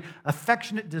have an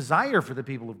affectionate desire for the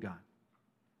people of God.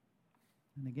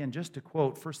 And again, just to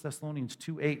quote 1 Thessalonians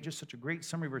 2:8, just such a great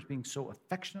summary verse, being so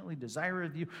affectionately desirous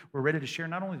of you, we're ready to share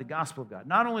not only the gospel of God,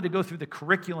 not only to go through the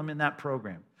curriculum in that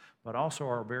program, but also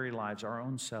our very lives, our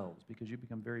own selves, because you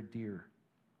become very dear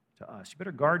to us. You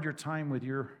better guard your time with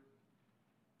your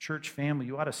church family.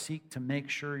 You ought to seek to make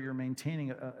sure you're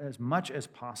maintaining as much as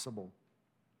possible.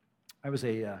 I was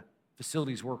a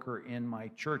facilities worker in my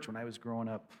church when I was growing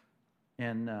up.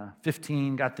 And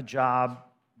 15, got the job.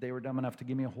 They were dumb enough to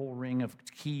give me a whole ring of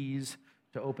keys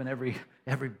to open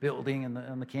every building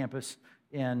on the campus.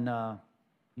 And I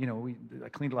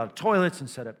cleaned a lot of toilets and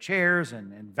set up chairs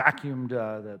and vacuumed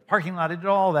the parking lot. I did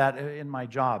all that in my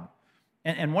job.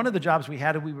 And one of the jobs we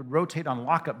had, we would rotate on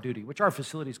lockup duty, which our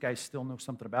facilities guys still know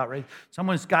something about, right?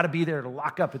 Someone's got to be there to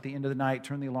lock up at the end of the night,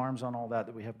 turn the alarms on, all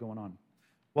that we have going on.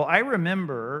 Well, I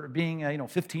remember being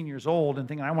 15 years old and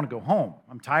thinking, I want to go home.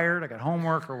 I'm tired, I got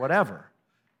homework or whatever.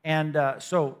 And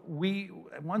so we,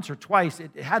 once or twice,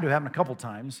 it had to happen a couple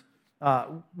times,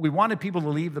 we wanted people to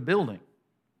leave the building.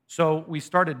 So we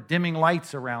started dimming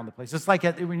lights around the place. It's like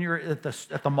when you're at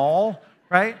the mall,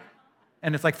 right?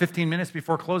 And it's like 15 minutes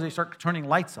before close, they start turning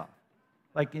lights off.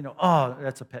 Like, oh,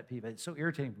 that's a pet peeve. It's so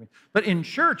irritating for me. But in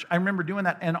church, I remember doing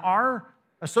that. And our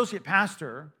associate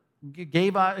pastor he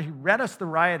read us the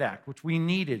Riot Act, which we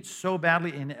needed so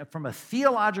badly, and from a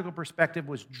theological perspective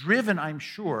was driven, I'm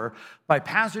sure, by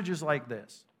passages like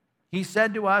this. He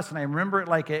said to us, and I remember it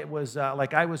like it was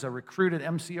like I was a recruit at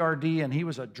MCRD and he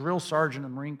was a drill sergeant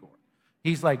in the Marine Corps.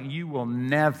 He's like, you will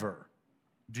never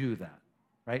do that,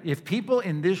 right? If people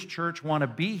in this church want to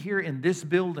be here in this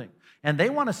building and they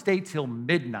want to stay till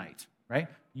midnight, right?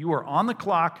 You are on the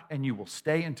clock, and you will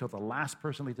stay until the last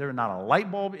person leaves. There is not a light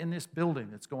bulb in this building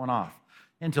that's going off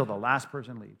until the last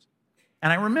person leaves.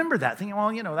 And I remember that, thinking,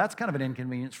 well, that's kind of an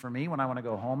inconvenience for me when I want to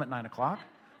go home at 9 o'clock,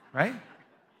 right?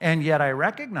 And yet I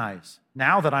recognize,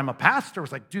 now that I'm a pastor,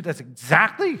 it's like, dude, that's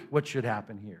exactly what should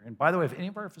happen here. And by the way, if any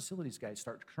of our facilities guys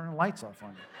start turning lights off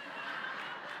on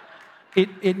you,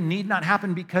 it need not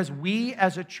happen, because we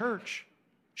as a church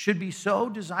should be so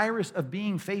desirous of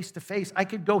being face-to-face. I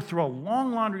could go through a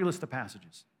long laundry list of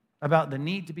passages about the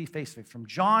need to be face-to-face. From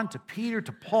John to Peter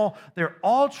to Paul, they're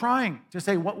all trying to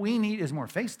say what we need is more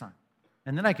face time.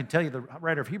 And then I can tell you the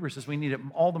writer of Hebrews says we need it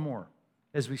all the more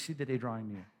as we see the day drawing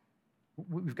near.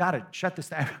 We've got to shut this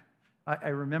down. I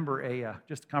remember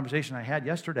just a conversation I had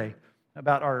yesterday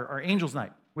about our Angels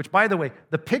Night, which, by the way,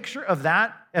 the picture of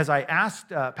that, as I asked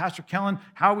Pastor Kellen,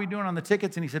 how are we doing on the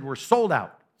tickets? And he said, we're sold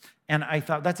out. And I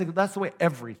thought, that's the way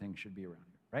everything should be around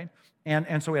here, right?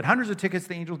 And so we had hundreds of tickets to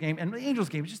the Angels game, and the Angels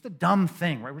game is just a dumb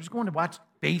thing, right? We're just going to watch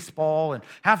baseball, and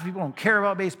half the people don't care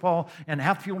about baseball, and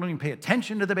half the people don't even pay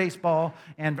attention to the baseball,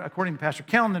 and according to Pastor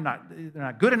Kellen, they're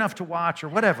not good enough to watch or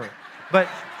whatever. But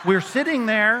we're sitting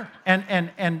there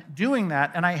and doing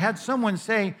that, and I had someone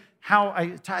say,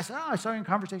 I said, I saw you in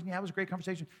conversation. Yeah, it was a great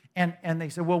conversation. And they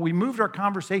said, well, we moved our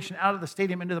conversation out of the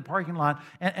stadium into the parking lot,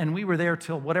 and we were there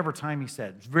till whatever time he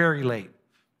said. It's very late.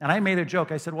 And I made a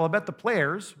joke. I said, well, I bet the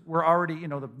players were already,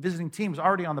 the visiting team was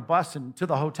already on the bus and to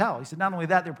the hotel. He said, not only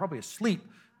that, they were probably asleep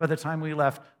by the time we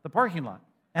left the parking lot.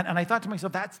 And I thought to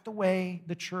myself, that's the way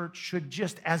the church should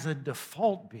just as a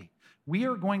default be. We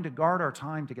are going to guard our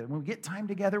time together. When we get time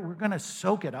together, we're going to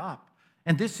soak it up.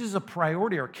 And this is a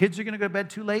priority. Our kids are going to go to bed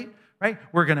too late, right?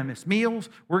 We're going to miss meals.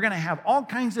 We're going to have all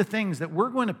kinds of things that we're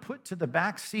going to put to the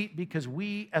back seat because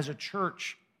we as a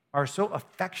church are so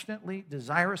affectionately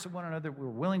desirous of one another. We're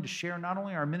willing to share not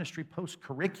only our ministry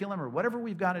post-curriculum or whatever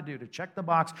we've got to do to check the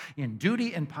box in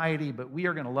duty and piety, but we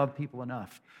are going to love people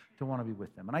enough to want to be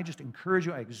with them. And I just encourage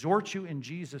you, I exhort you in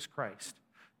Jesus Christ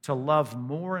to love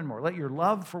more and more. Let your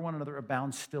love for one another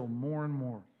abound still more and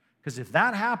more Because if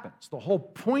that happens, the whole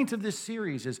point of this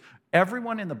series is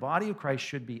everyone in the body of Christ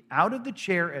should be out of the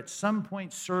chair at some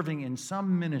point serving in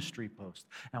some ministry post.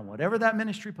 And whatever that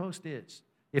ministry post is,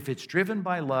 if it's driven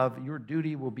by love, your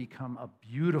duty will become a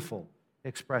beautiful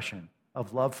expression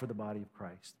of love for the body of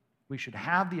Christ. We should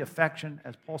have the affection,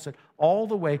 as Paul said, all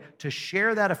the way to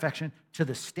share that affection to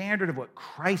the standard of what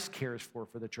Christ cares for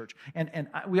the church. And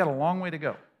we got a long way to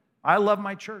go. I love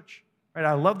my church. Right,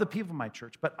 I love the people of my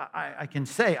church, but I can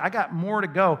say I got more to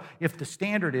go if the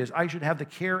standard is I should have the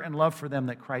care and love for them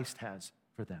that Christ has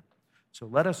for them. So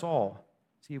let us all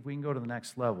see if we can go to the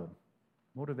next level,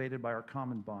 motivated by our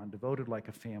common bond, devoted like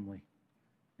a family,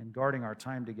 and guarding our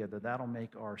time together. That'll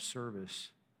make our service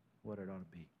what it ought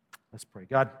to be. Let's pray.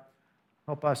 God,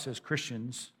 help us as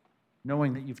Christians,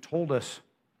 knowing that you've told us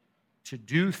to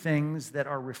do things that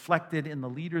are reflected in the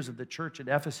leaders of the church at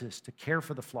Ephesus, to care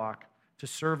for the flock, to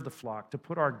serve the flock, to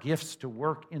put our gifts to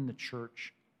work in the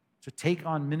church, to take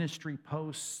on ministry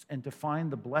posts, and to find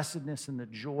the blessedness and the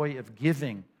joy of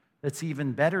giving that's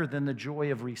even better than the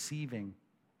joy of receiving.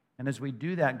 And as we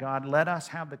do that, God, let us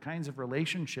have the kinds of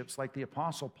relationships like the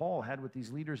Apostle Paul had with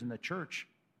these leaders in the church,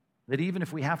 that even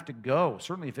if we have to go,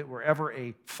 certainly if it were ever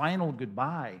a final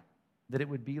goodbye, that it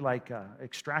would be like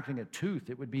extracting a tooth.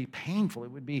 It would be painful.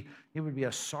 It would be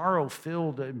a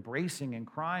sorrow-filled embracing and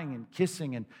crying and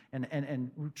kissing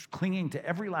and clinging to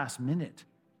every last minute.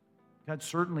 God,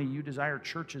 certainly you desire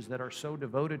churches that are so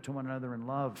devoted to one another in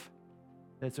love,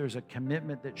 that there's a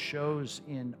commitment that shows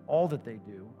in all that they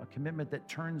do, a commitment that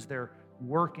turns their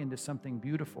work into something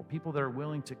beautiful, people that are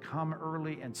willing to come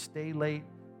early and stay late,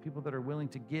 people that are willing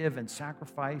to give and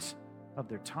sacrifice of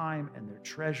their time and their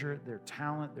treasure, their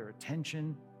talent, their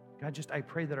attention. God, I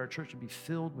pray that our church would be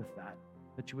filled with that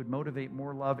you would motivate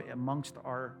more love amongst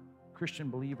our Christian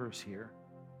believers here.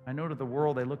 I know to the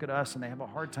world, they look at us and they have a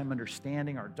hard time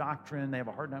understanding our doctrine. They have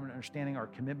a hard time understanding our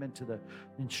commitment to the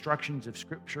instructions of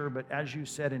Scripture. But as you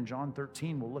said in John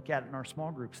 13, we'll look at it in our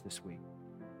small groups this week.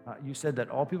 You said that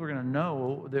all people are going to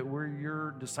know that we're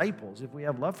your disciples if we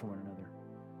have love for one another.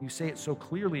 You say it so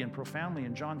clearly and profoundly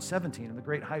in John 17 in the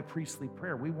great high priestly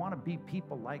prayer. We want to be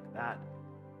people like that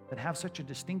have such a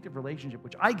distinctive relationship,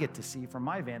 which I get to see from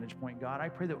my vantage point, God. I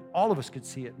pray that all of us could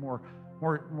see it more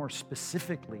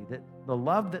specifically, that the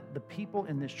love that the people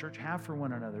in this church have for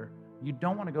one another, you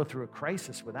don't want to go through a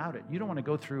crisis without it. You don't want to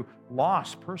go through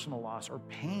loss, personal loss, or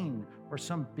pain, or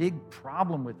some big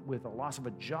problem with a loss of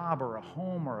a job or a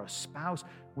home or a spouse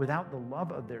without the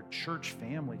love of their church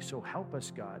family. So help us,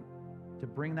 God, to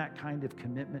bring that kind of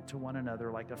commitment to one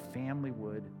another like a family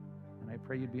would. And I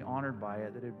pray you'd be honored by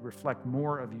it, that it'd reflect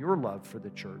more of your love for the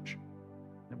church,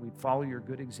 that we'd follow your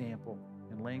good example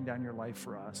in laying down your life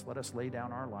for us. Let us lay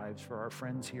down our lives for our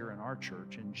friends here in our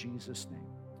church. In Jesus' name,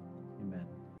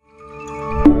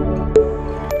 amen.